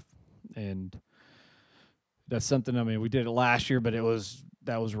is tough. And that's something, we did it last year, but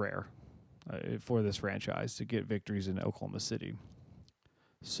that was rare for this franchise to get victories in Oklahoma City.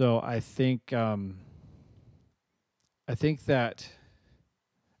 So I think that,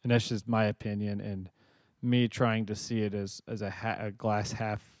 and that's just my opinion and me trying to see it as a glass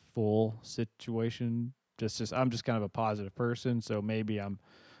half full situation. I'm just kind of a positive person, so maybe I'm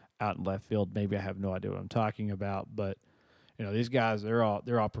out in left field. Maybe I have no idea what I'm talking about, but these guys, they're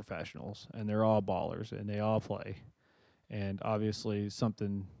all professionals and they're all ballers and they all play. And obviously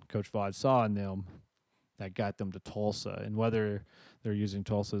something Coach Vaught saw in them that got them to Tulsa. And whether they're using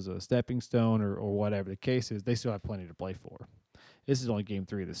Tulsa as a stepping stone or whatever the case is, they still have plenty to play for. This is only game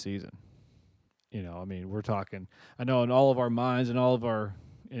 3 of the season. We're talking, I know in all of our minds and all of our,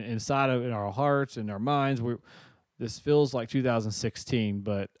 inside of in our hearts and our minds, this feels like 2016,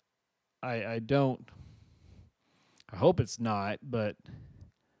 but I hope it's not, but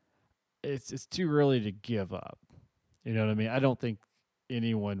it's too early to give up. You know what I mean? I don't think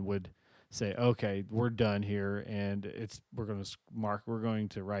anyone would say, okay, we're done here and we're going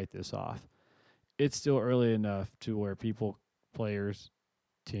to write this off. It's still early enough to where people, players,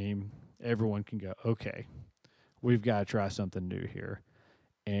 team, everyone can go, okay, we've got to try something new here.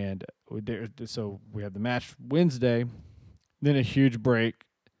 And so we have the match Wednesday, then a huge break.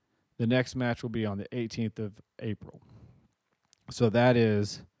 The next match will be on the 18th of April. So that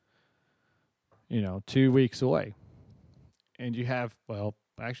is, 2 weeks away. And you have,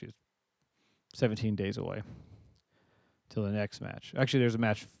 actually it's 17 days away till the next match. Actually, there's a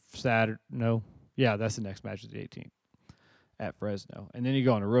match Saturday. No. Yeah, that's the next match is the 18th at Fresno. And then you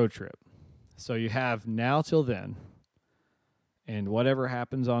go on a road trip. So you have now till then and whatever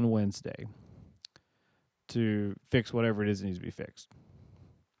happens on Wednesday to fix whatever it is that needs to be fixed.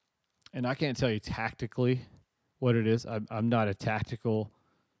 And I can't tell you tactically what it is. I'm not a tactical.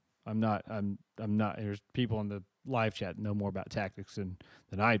 I'm not. There's people in the live chat know more about tactics than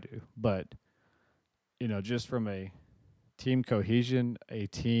I do. But just from a team cohesion, a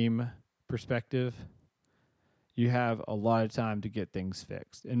team perspective, you have a lot of time to get things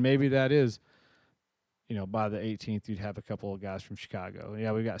fixed. And maybe that is, by the 18th, you'd have a couple of guys from Chicago.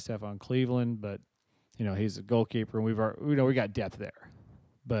 Yeah, we got Stephon Cleveland, but he's a goalkeeper, and we got depth there.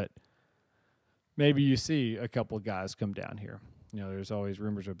 But maybe you see a couple of guys come down here. There's always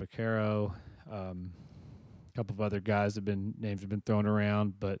rumors of Baccaro. A couple of other guys names have been thrown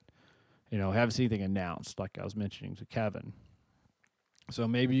around, but haven't seen anything announced, like I was mentioning to Kevin. So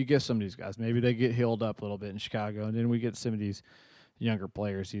maybe you get some of these guys. Maybe they get healed up a little bit in Chicago, and then we get some of these younger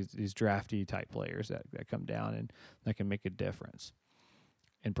players, these drafty type players that come down and that can make a difference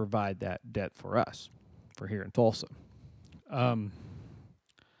and provide that depth for us for here in Tulsa. I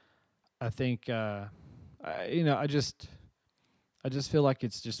think I just feel like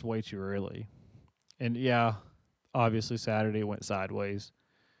it's just way too early. And yeah, obviously Saturday went sideways.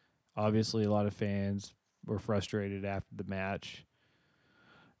 Obviously, a lot of fans were frustrated after the match.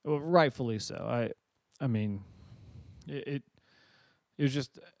 Well, rightfully so. I mean, it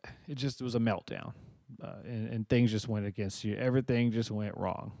it was a meltdown, and things just went against you. Everything just went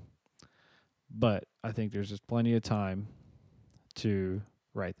wrong. But I think there's just plenty of time to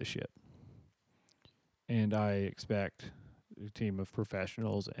right the ship, and I expect a team of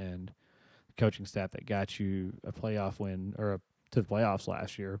professionals and coaching staff that got you a playoff win to the playoffs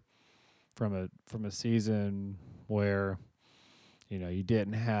last year from a season where you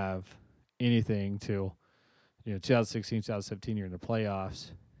didn't have anything till 2016, 2017 you're in the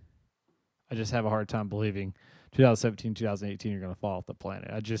playoffs. I just have a hard time believing 2017, 2018 you're going to fall off the planet.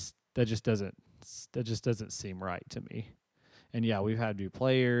 That just doesn't seem right to me. And yeah, we've had new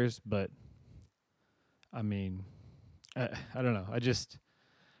players, but I mean, I don't know. I just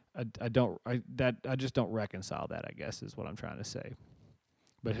don't reconcile that, I guess is what I'm trying to say.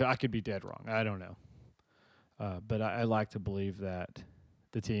 But I could be dead wrong. I don't know. But I like to believe that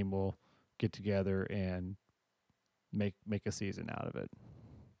the team will get together and make a season out of it.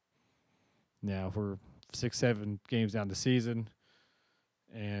 Now, if we're 6-7 games down the season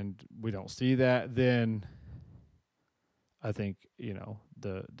and we don't see that, then I think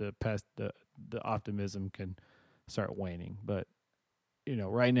the optimism can start waning. But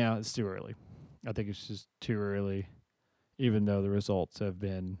right now it's too early. I think it's just too early, even though the results have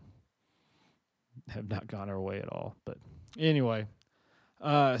not gone our way at all. But anyway,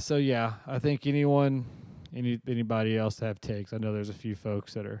 so yeah, I think anybody else have takes. I know there's a few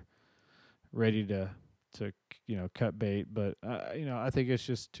folks that are ready to cut bait, but I think it's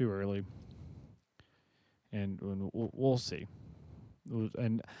just too early, and we'll see.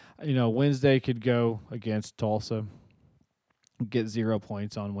 And Wednesday could go against Tulsa, get 0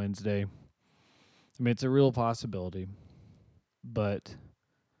 points on Wednesday. I mean, it's a real possibility, but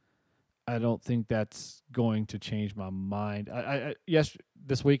I don't think that's going to change my mind.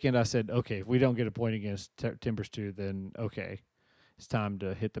 This weekend I said, okay, if we don't get a point against Timbers 2, then okay, it's time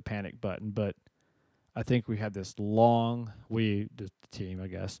to hit the panic button. But I think we have this the team, I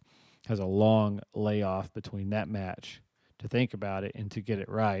guess, has a long layoff between that match to think about it and to get it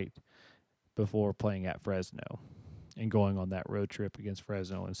right before playing at Fresno and going on that road trip against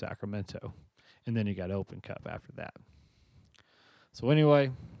Fresno and Sacramento. And then you got Open Cup after that. So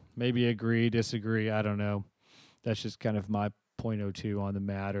anyway, maybe agree, disagree, I don't know. That's just kind of my .02 on the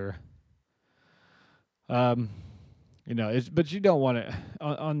matter. But you don't want to,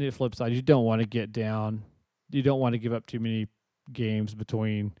 on the flip side, you don't want to get down. You don't want to give up too many games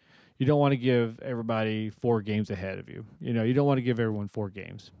between. You don't want to give everybody 4 games ahead of you. You don't want to give everyone 4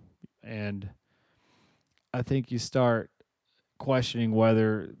 games. And I think you start questioning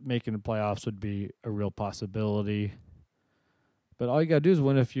whether making the playoffs would be a real possibility. But all you got to do is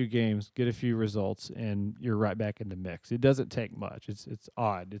win a few games, get a few results, and you're right back in the mix. It doesn't take much. It's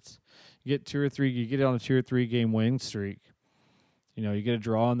odd. You get on a 2 or 3 game winning streak. You get a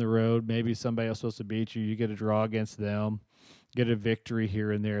draw on the road. Maybe somebody else supposed to beat you. You get a draw against them. Get a victory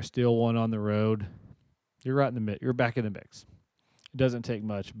here and there. Still one on the road. You're right in the mix. You're back in the mix. It doesn't take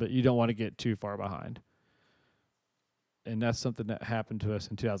much, but you don't want to get too far behind. And that's something that happened to us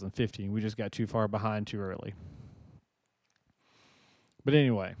in 2015. We just got too far behind too early. But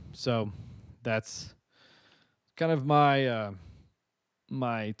anyway, so that's kind of my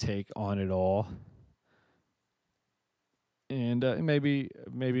my take on it all. And maybe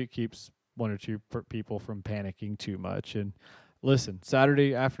it keeps 1 or 2 people from panicking too much. And listen,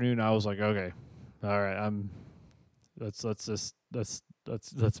 Saturday afternoon, I was like, okay, all right, let's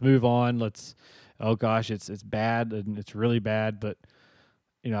move on. Oh gosh, it's bad and it's really bad, but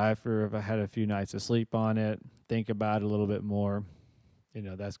after I had a few nights of sleep on it, think about it a little bit more,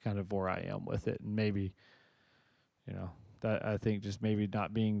 that's kind of where I am with it. And maybe, that I think just maybe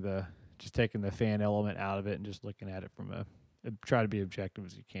not being just taking the fan element out of it and just looking at it from try to be objective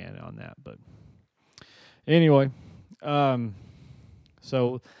as you can on that. But anyway,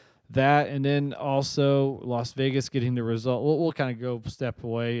 so that, and then also Las Vegas getting the result. We'll kind of go step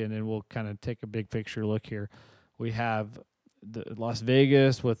away, and then we'll kind of take a big picture look here. We have the Las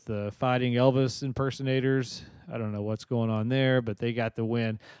Vegas with the Fighting Elvis impersonators. I don't know what's going on there, but they got the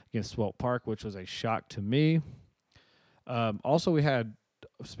win against Swope Park, which was a shock to me. Also, we had,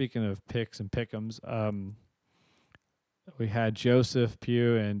 speaking of picks and pick'ems, we had Joseph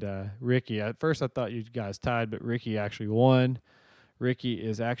Pugh and Ricky. At first, I thought you guys tied, but Ricky actually won. Ricky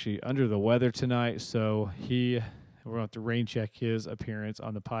is actually under the weather tonight, so we're going to have to rain check his appearance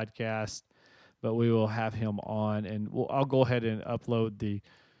on the podcast, but we will have him on, and I'll go ahead and upload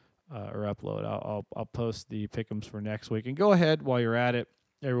I'll post the pick'ems for next week. And go ahead while you're at it,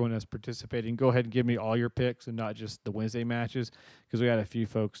 everyone that's participating, go ahead and give me all your picks and not just the Wednesday matches, because we had a few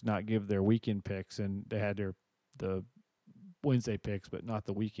folks not give their weekend picks, and they had the Wednesday picks, but not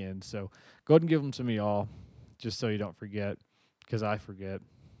the weekend. So go ahead and give them to me all, just so you don't forget, because I forget.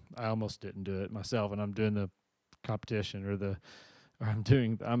 I almost didn't do it myself, and I'm doing the competition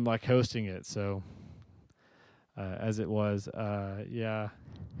I'm like hosting it. So as it was, yeah.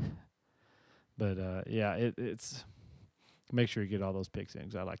 But it's make sure you get all those picks in,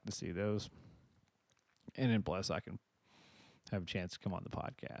 because I like to see those. And then plus I can have a chance to come on the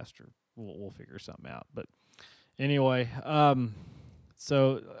podcast, or we'll figure something out. But anyway,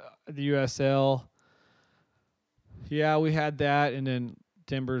 so the USL, yeah, we had that, and then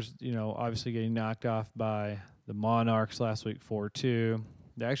Timbers, obviously getting knocked off by the Monarchs last week 4-2.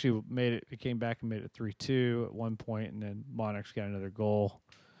 They actually it came back and made it 3-2 at one point, and then Monarchs got another goal.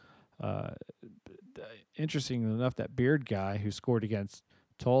 Interesting enough, that Beard guy who scored against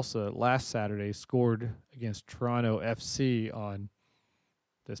Tulsa last Saturday scored against Toronto FC on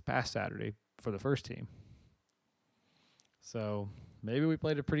this past Saturday for the first team. So maybe we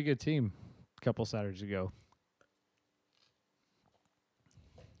played a pretty good team a couple Saturdays ago.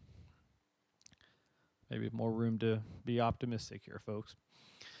 Maybe more room to be optimistic here, folks.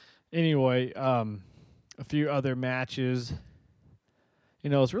 Anyway, a few other matches.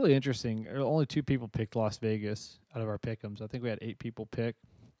 It's really interesting. Only 2 people picked Las Vegas out of our pick'ems. I think we had 8 people pick.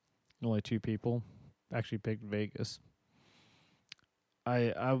 Only 2 people actually picked Vegas.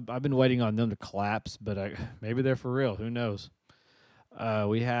 I've been waiting on them to collapse, but maybe they're for real. Who knows?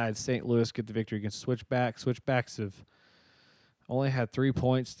 We had St. Louis get the victory against Switchbacks. Switchbacks have only had 3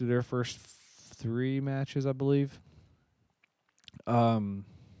 points through their first 3 matches, I believe.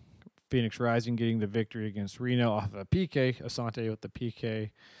 Phoenix Rising getting the victory against Reno off of a PK. Asante with the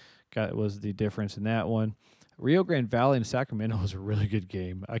PK was the difference in that one. Rio Grande Valley and Sacramento was a really good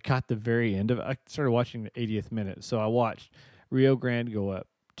game. I caught the very end of it. I started watching the 80th minute, so I watched Rio Grande go up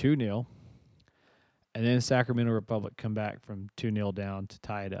 2-0, and then Sacramento Republic come back from 2-0 down to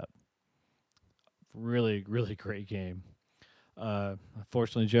tie it up. Really, really great game.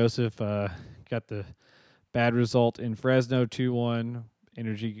 Unfortunately, Joseph got the bad result in Fresno, 2-1.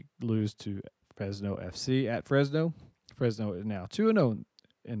 Energy lose to Fresno FC at Fresno. Fresno is now 2-0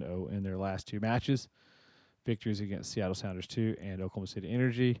 in their last 2 matches. Victories against Seattle Sounders 2 and Oklahoma City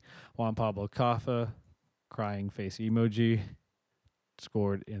Energy. Juan Pablo Caffa, crying face emoji,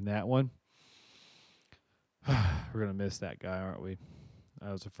 scored in that one. We're going to miss that guy, aren't we?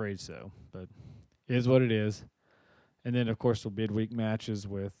 I was afraid so, but it is what it is. And then, of course, the midweek matches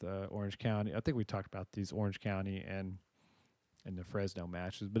with Orange County. I think we talked about these Orange County and the Fresno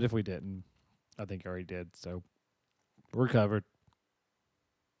matches, but if we didn't, I think I already did. So we're covered.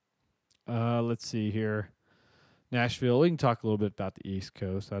 Let's see here. Nashville, we can talk a little bit about the East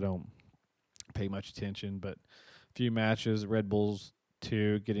Coast. I don't pay much attention, but a few matches. Red Bulls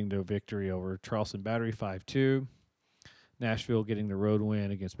 2 getting the victory over Charleston Battery 5-2. Nashville getting the road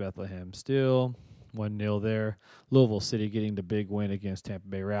win against Bethlehem Steel, 1-0 there. Louisville City getting the big win against Tampa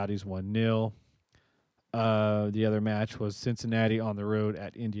Bay Rowdies, 1-0. The other match was Cincinnati on the road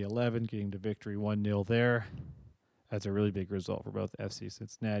at Indy 11, getting the victory 1-0 there. That's a really big result for both FC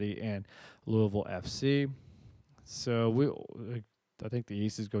Cincinnati and Louisville FC. So I think the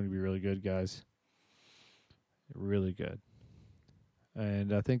East is going to be really good, guys. Really good.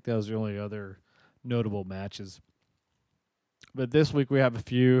 And I think those are the only other notable matches. But this week we have a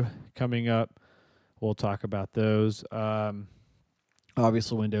few coming up. We'll talk about those.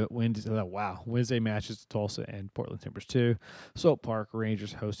 Obviously, Wednesday matches, Tulsa and Portland Timbers 2. Soap Park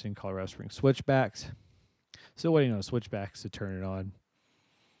Rangers hosting Colorado Springs Switchbacks. Still waiting on Switchbacks to turn it on.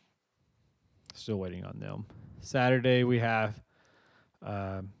 Still waiting on them. Saturday, we have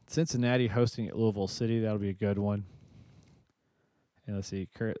Cincinnati hosting at Louisville City. That'll be a good one. And let's see,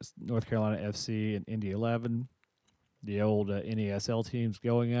 North Carolina FC and Indy 11. The old NESL teams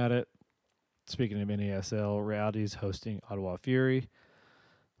going at it. Speaking of NESL, Rowdies hosting Ottawa Fury.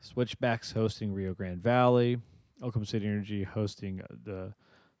 Switchbacks hosting Rio Grande Valley. Oklahoma City Energy hosting the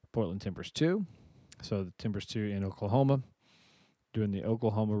Portland Timbers 2. So the Timbers 2 in Oklahoma. Doing the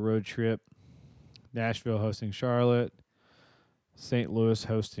Oklahoma road trip. Nashville hosting Charlotte. St. Louis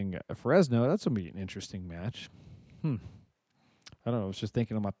hosting Fresno. That's going to be an interesting match. I don't know. I was just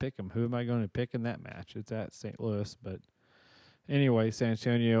thinking of my pick 'em. Who am I going to pick in that match? It's at St. Louis, but anyway, San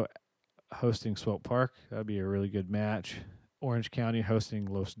Antonio hosting Swope Park. That'd be a really good match. Orange County hosting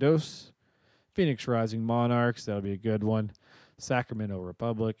Los Dos. Phoenix Rising Monarchs. That'll be a good one. Sacramento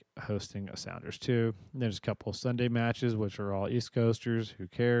Republic hosting a Sounders 2. And there's a couple of Sunday matches, which are all East Coasters. Who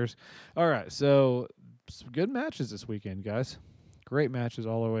cares? All right, so some good matches this weekend, guys. Great matches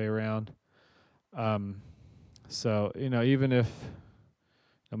all the way around. So even if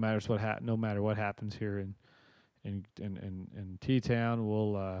no matter what happens here in T-Town,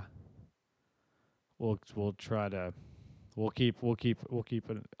 we'll try to we'll keep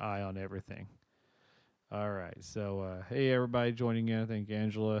an eye on everything. All right. So hey everybody joining in. I think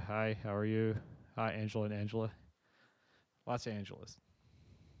Angela. Hi, how are you? Hi, Angela and Angela. Lots of Angelas.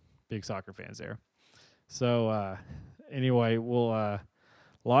 Big soccer fans there. So anyway, we'll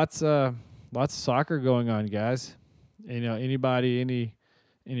lots of soccer going on, guys. Anybody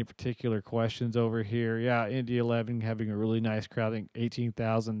any particular questions over here? Yeah, Indy 11 having a really nice crowd. I think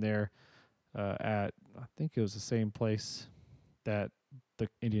 18,000 there at I think it was the same place that the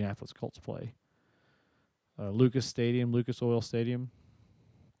Indianapolis Colts play. Lucas Oil Stadium.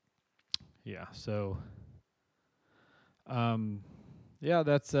 Yeah, so yeah,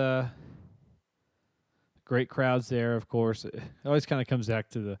 that's great crowds there, of course. It always kind of comes back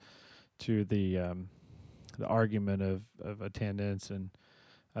to the argument of attendance, and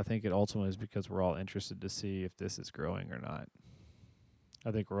I think it ultimately is because we're all interested to see if this is growing or not. I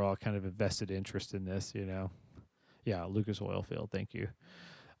think we're all kind of invested interest in this, Yeah, Lucas Oil Field, thank you.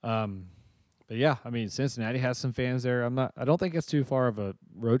 But yeah, I mean, Cincinnati has some fans there. I don't think it's too far of a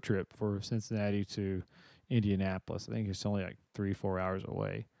road trip for Cincinnati to Indianapolis. I think it's only like 3-4 hours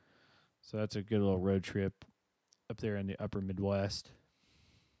away. So that's a good little road trip up there in the upper Midwest.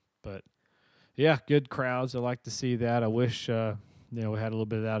 But yeah, good crowds. I like to see that. I wish we had a little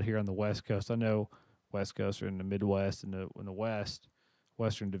bit of that here on the West Coast. I know West Coast are in the Midwest and in the West,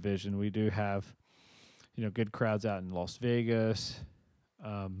 Western Division. We do have good crowds out in Las Vegas.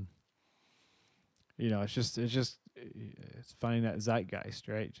 It's finding that zeitgeist,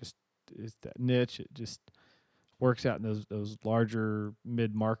 right? It's that niche. It just works out in those larger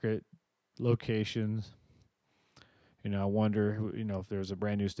mid-market locations. I wonder, if there's a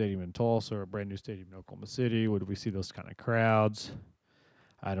brand new stadium in Tulsa or a brand new stadium in Oklahoma City, would we see those kind of crowds?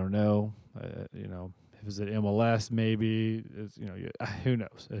 I don't know. If it's at MLS, maybe who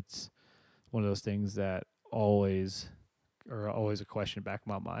knows? It's one of those things that always a question back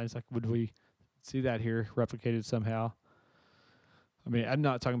in my mind. It's like, would we see that here replicated somehow? I mean, I'm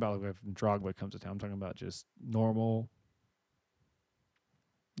not talking about like if Drogba comes to town. I'm talking about just normal,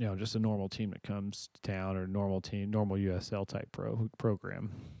 just a normal team that comes to town, or normal USL type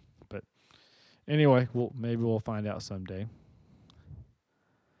program. But anyway, maybe we'll find out someday.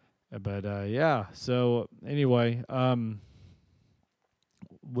 But yeah, so anyway,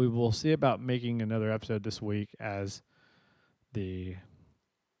 we will see about making another episode this week as the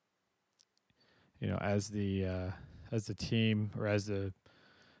team, or as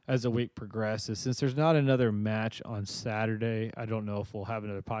the week progresses. Since there's not another match on Saturday, I don't know if we'll have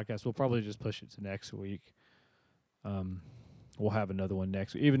another podcast. We'll probably just push it to next week. We'll have another one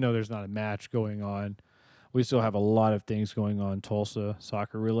next week. Even though there's not a match going on, we still have a lot of things going on Tulsa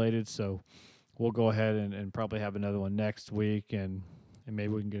soccer related. So we'll go ahead and probably have another one next week, and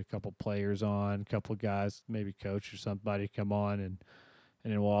maybe we can get a couple players on, a couple of guys, maybe coach or somebody come on, and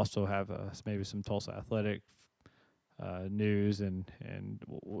then we'll also have maybe some Tulsa Athletic news, and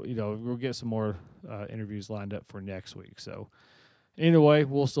we'll get some more interviews lined up for next week. So either way,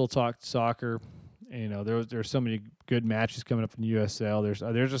 we'll still talk soccer. There's so many good matches coming up in the USL.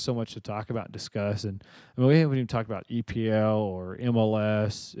 There's just so much to talk about and discuss, and we haven't even talked about EPL or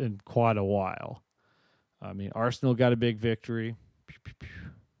MLS in quite a while. I mean, Arsenal got a big victory,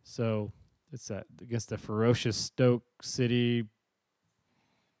 so it's that against the ferocious Stoke City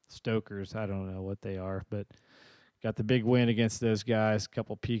Stokers. I don't know what they are, but got the big win against those guys. A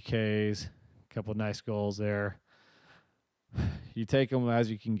couple PKs, a couple nice goals there. You take them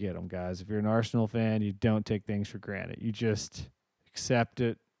as you can get them, guys. If you're an Arsenal fan, you don't take things for granted. You just accept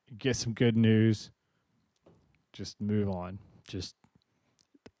it, get some good news, just move on. Just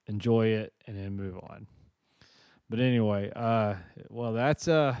enjoy it and then move on. But anyway, well, that's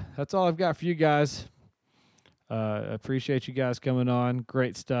all I've got for you guys. Appreciate you guys coming on.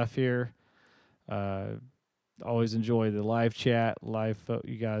 Great stuff here. Always enjoy the live chat,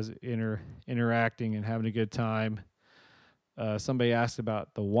 you guys interacting and having a good time. Somebody asked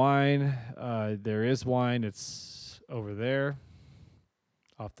about the wine. There is wine. It's over there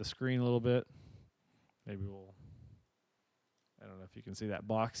off the screen a little bit. Maybe we'll I don't know if you can see that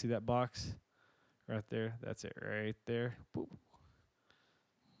box. See that box right there? That's it right there. Boop.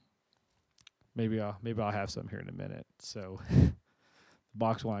 Maybe I'll have some here in a minute. So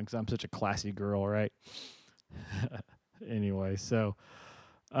box wine because I'm such a classy girl, right? Anyway, so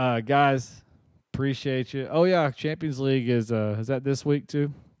guys, appreciate you. Oh yeah, Champions League is that this week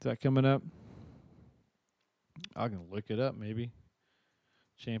too? Is that coming up? I can look it up maybe.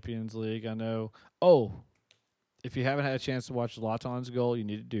 Champions League, I know. Oh, if you haven't had a chance to watch Zlatan's goal, you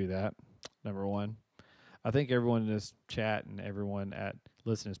need to do that. Number one. I think everyone in this chat and everyone at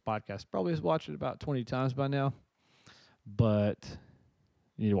listening to this podcast probably has watched it about 20 times by now. But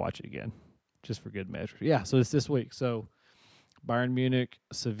you need to watch it again, just for good measure. Yeah, so it's this week. So Bayern Munich,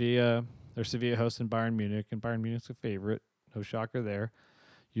 Sevilla. They're Sevilla hosting Bayern Munich, and Bayern Munich's a favorite. No shocker there.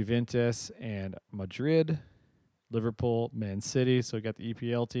 Juventus and Madrid. Liverpool, Man City. So we got the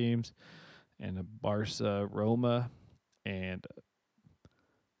EPL teams. And Barca, Roma. And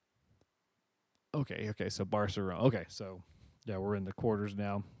okay. So Barca, Roma. Okay, so yeah, we're in the quarters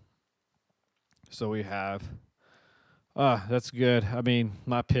now. So we have that's good. I mean,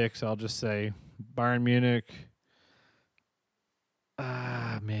 my picks, I'll just say Bayern Munich.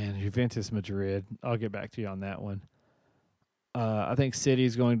 Man, Juventus, Madrid. I'll get back to you on that one. I think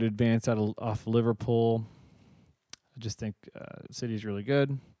City's going to advance off Liverpool. I just think City's really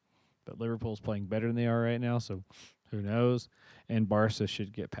good, but Liverpool's playing better than they are right now, so who knows? And Barca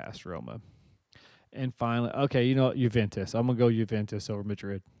should get past Roma. And finally, okay, you know what? Juventus. I'm going to go Juventus over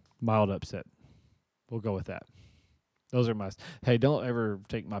Madrid. Mild upset. We'll go with that. Those are my. Hey, don't ever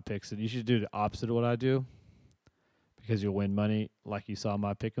take my picks. You should do the opposite of what I do because you'll win money. Like you saw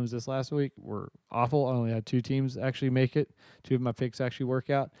my pick'ems this last week were awful. I only had 2 teams actually make it. 2 of my picks actually work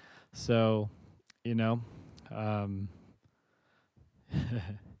out. So, yeah.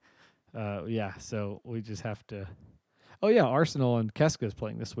 So we just have to. Oh yeah, Arsenal and Keska is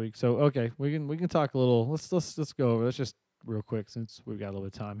playing this week. So okay, we can talk a little. Let's go over. Let's just real quick since we've got a little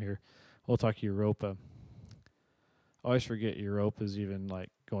bit of time here. We'll talk Europa. I always forget Europa's even like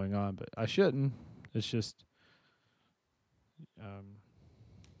going on, but I shouldn't. It's just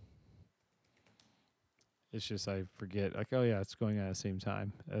I forget. Like, oh yeah, it's going on at the same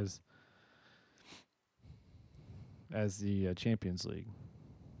time as the Champions League. I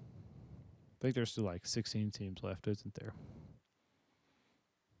think there's still like 16 teams left, isn't there?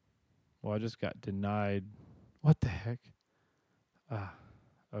 Well, I just got denied. What the heck?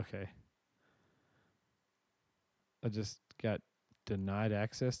 Okay. I just got denied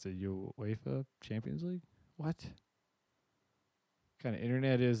access to UEFA Champions League? What kind of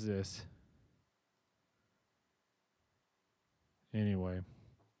internet is this? Anyway,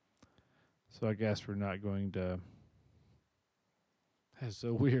 so I guess we're not going to. That's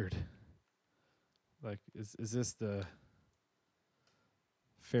so weird. Like, is this the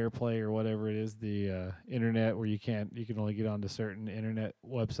Fair Play or whatever it is? The internet where you can only get onto certain internet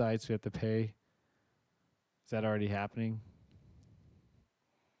websites. You have to pay. Is that already happening?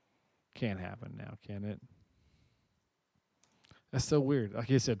 Can't happen now, can it? That's so weird. Like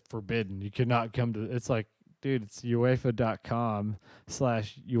you said, forbidden. You cannot come to. It's like, dude, it's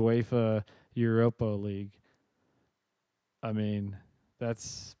UEFA.com/UEFA Europa League. I mean,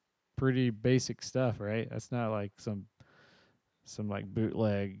 that's pretty basic stuff, right? That's not like some like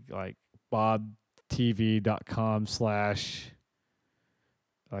bootleg like bobtv.com/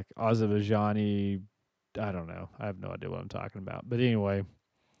 like Azerbaijani. I don't know. I have no idea what I'm talking about. But anyway,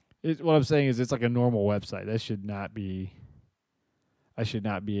 what I'm saying is it's like a normal website. That should not be. I should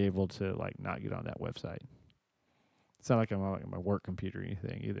not be able to like not get on that website. It's not like I'm on like my work computer or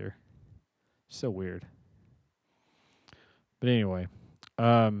anything either. So weird. But anyway,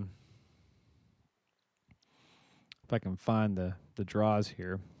 if I can find the draws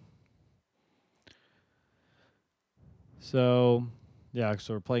here. So, yeah,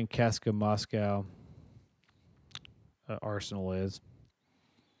 so we're playing Kaska Moscow. Arsenal is.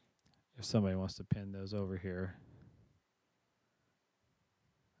 If somebody wants to pin those over here.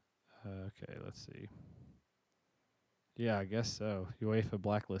 Okay, let's see. Yeah, I guess so. UEFA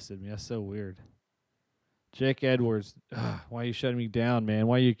blacklisted me. That's so weird. Jake Edwards. Why are you shutting me down, man?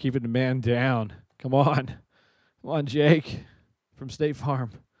 Why are you keeping the man down? Come on. Come on, Jake. From State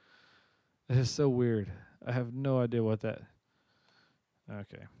Farm. That is so weird. I have no idea what that.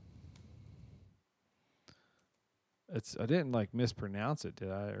 Okay. I didn't like mispronounce it, did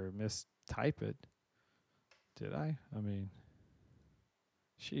I? Or mistype it. Did I? I mean,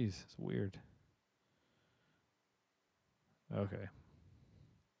 jeez, it's weird. Okay.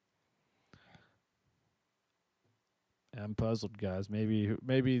 I'm puzzled, guys. Maybe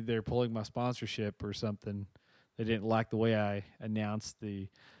they're pulling my sponsorship or something. They didn't like the way I announced the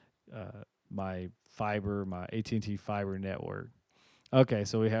my AT&T fiber network. Okay,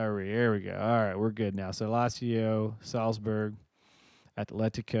 so here we go. All right, we're good now. So Lazio, Salzburg,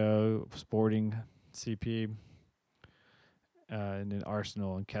 Atletico, Sporting, CP, and then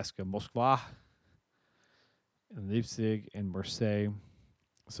Arsenal and CSKA Moskva, and Leipzig and Marseille.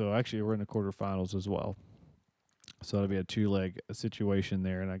 So actually, we're in the quarterfinals as well. So it'll be a 2-leg situation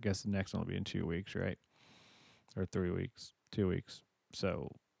there, and I guess the next one will be in 2 weeks, right? Or 3 weeks, 2 weeks. So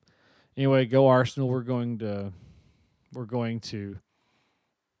anyway, go Arsenal. We're going to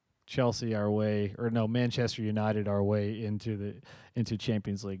Chelsea our way, or no, Manchester United our way into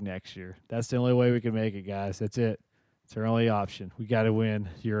Champions League next year. That's the only way we can make it, guys. That's it. It's our only option. We got to win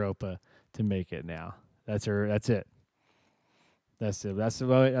Europa to make it now. That's it. That's it. That's the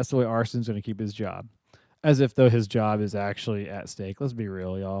way Arsenal's going to keep his job, as if though his job is actually at stake. Let's be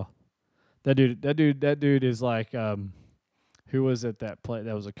real, y'all. That dude is like, who was it that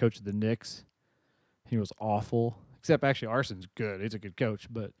was a coach of the Knicks? He was awful. Except actually, Arsenal's good. He's a good coach,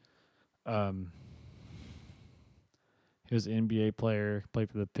 but he was an NBA player,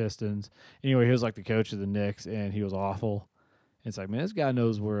 played for the Pistons. Anyway, he was like the coach of the Knicks, and he was awful. It's like, man, this guy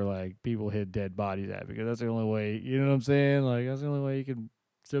knows where like people hid dead bodies at, because that's the only way. You know what I'm saying? Like, that's the only way you can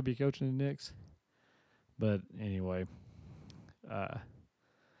still be coaching the Knicks. But anyway, the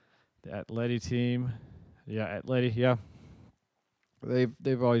Atleti team,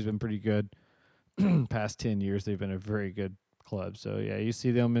 they've always been pretty good. Past 10 years, they've been a very good club. So yeah, you see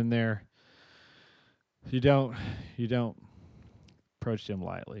them in there. You don't approach them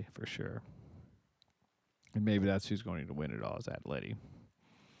lightly, for sure. And maybe that's who's going to win it all, is Atleti.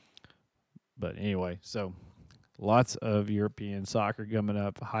 But anyway, so lots of European soccer coming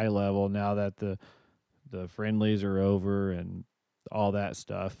up, high level, now that the friendlies are over and all that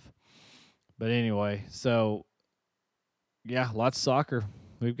stuff. But anyway, so yeah, lots of soccer.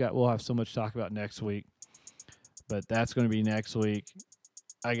 We'll have so much to talk about next week. But that's going to be next week.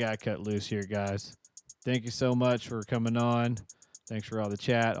 I got to cut loose here, guys. Thank you so much for coming on. Thanks for all the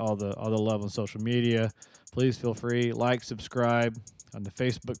chat, all the love on social media. Please feel free, like, subscribe on the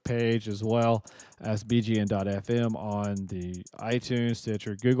Facebook page, as well as bgn.fm on the iTunes,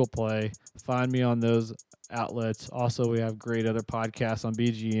 Stitcher, Google Play. Find me on those outlets. Also, we have great other podcasts on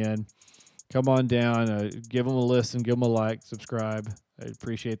BGN. Come on down, give them a listen, give them a like, subscribe. I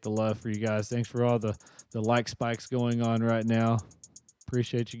appreciate the love for you guys. Thanks for all the like spikes going on right now.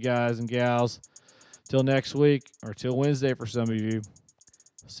 Appreciate you guys and gals. Till next week, or till Wednesday for some of you.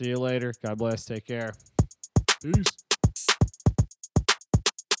 See you later. God bless. Take care. Peace.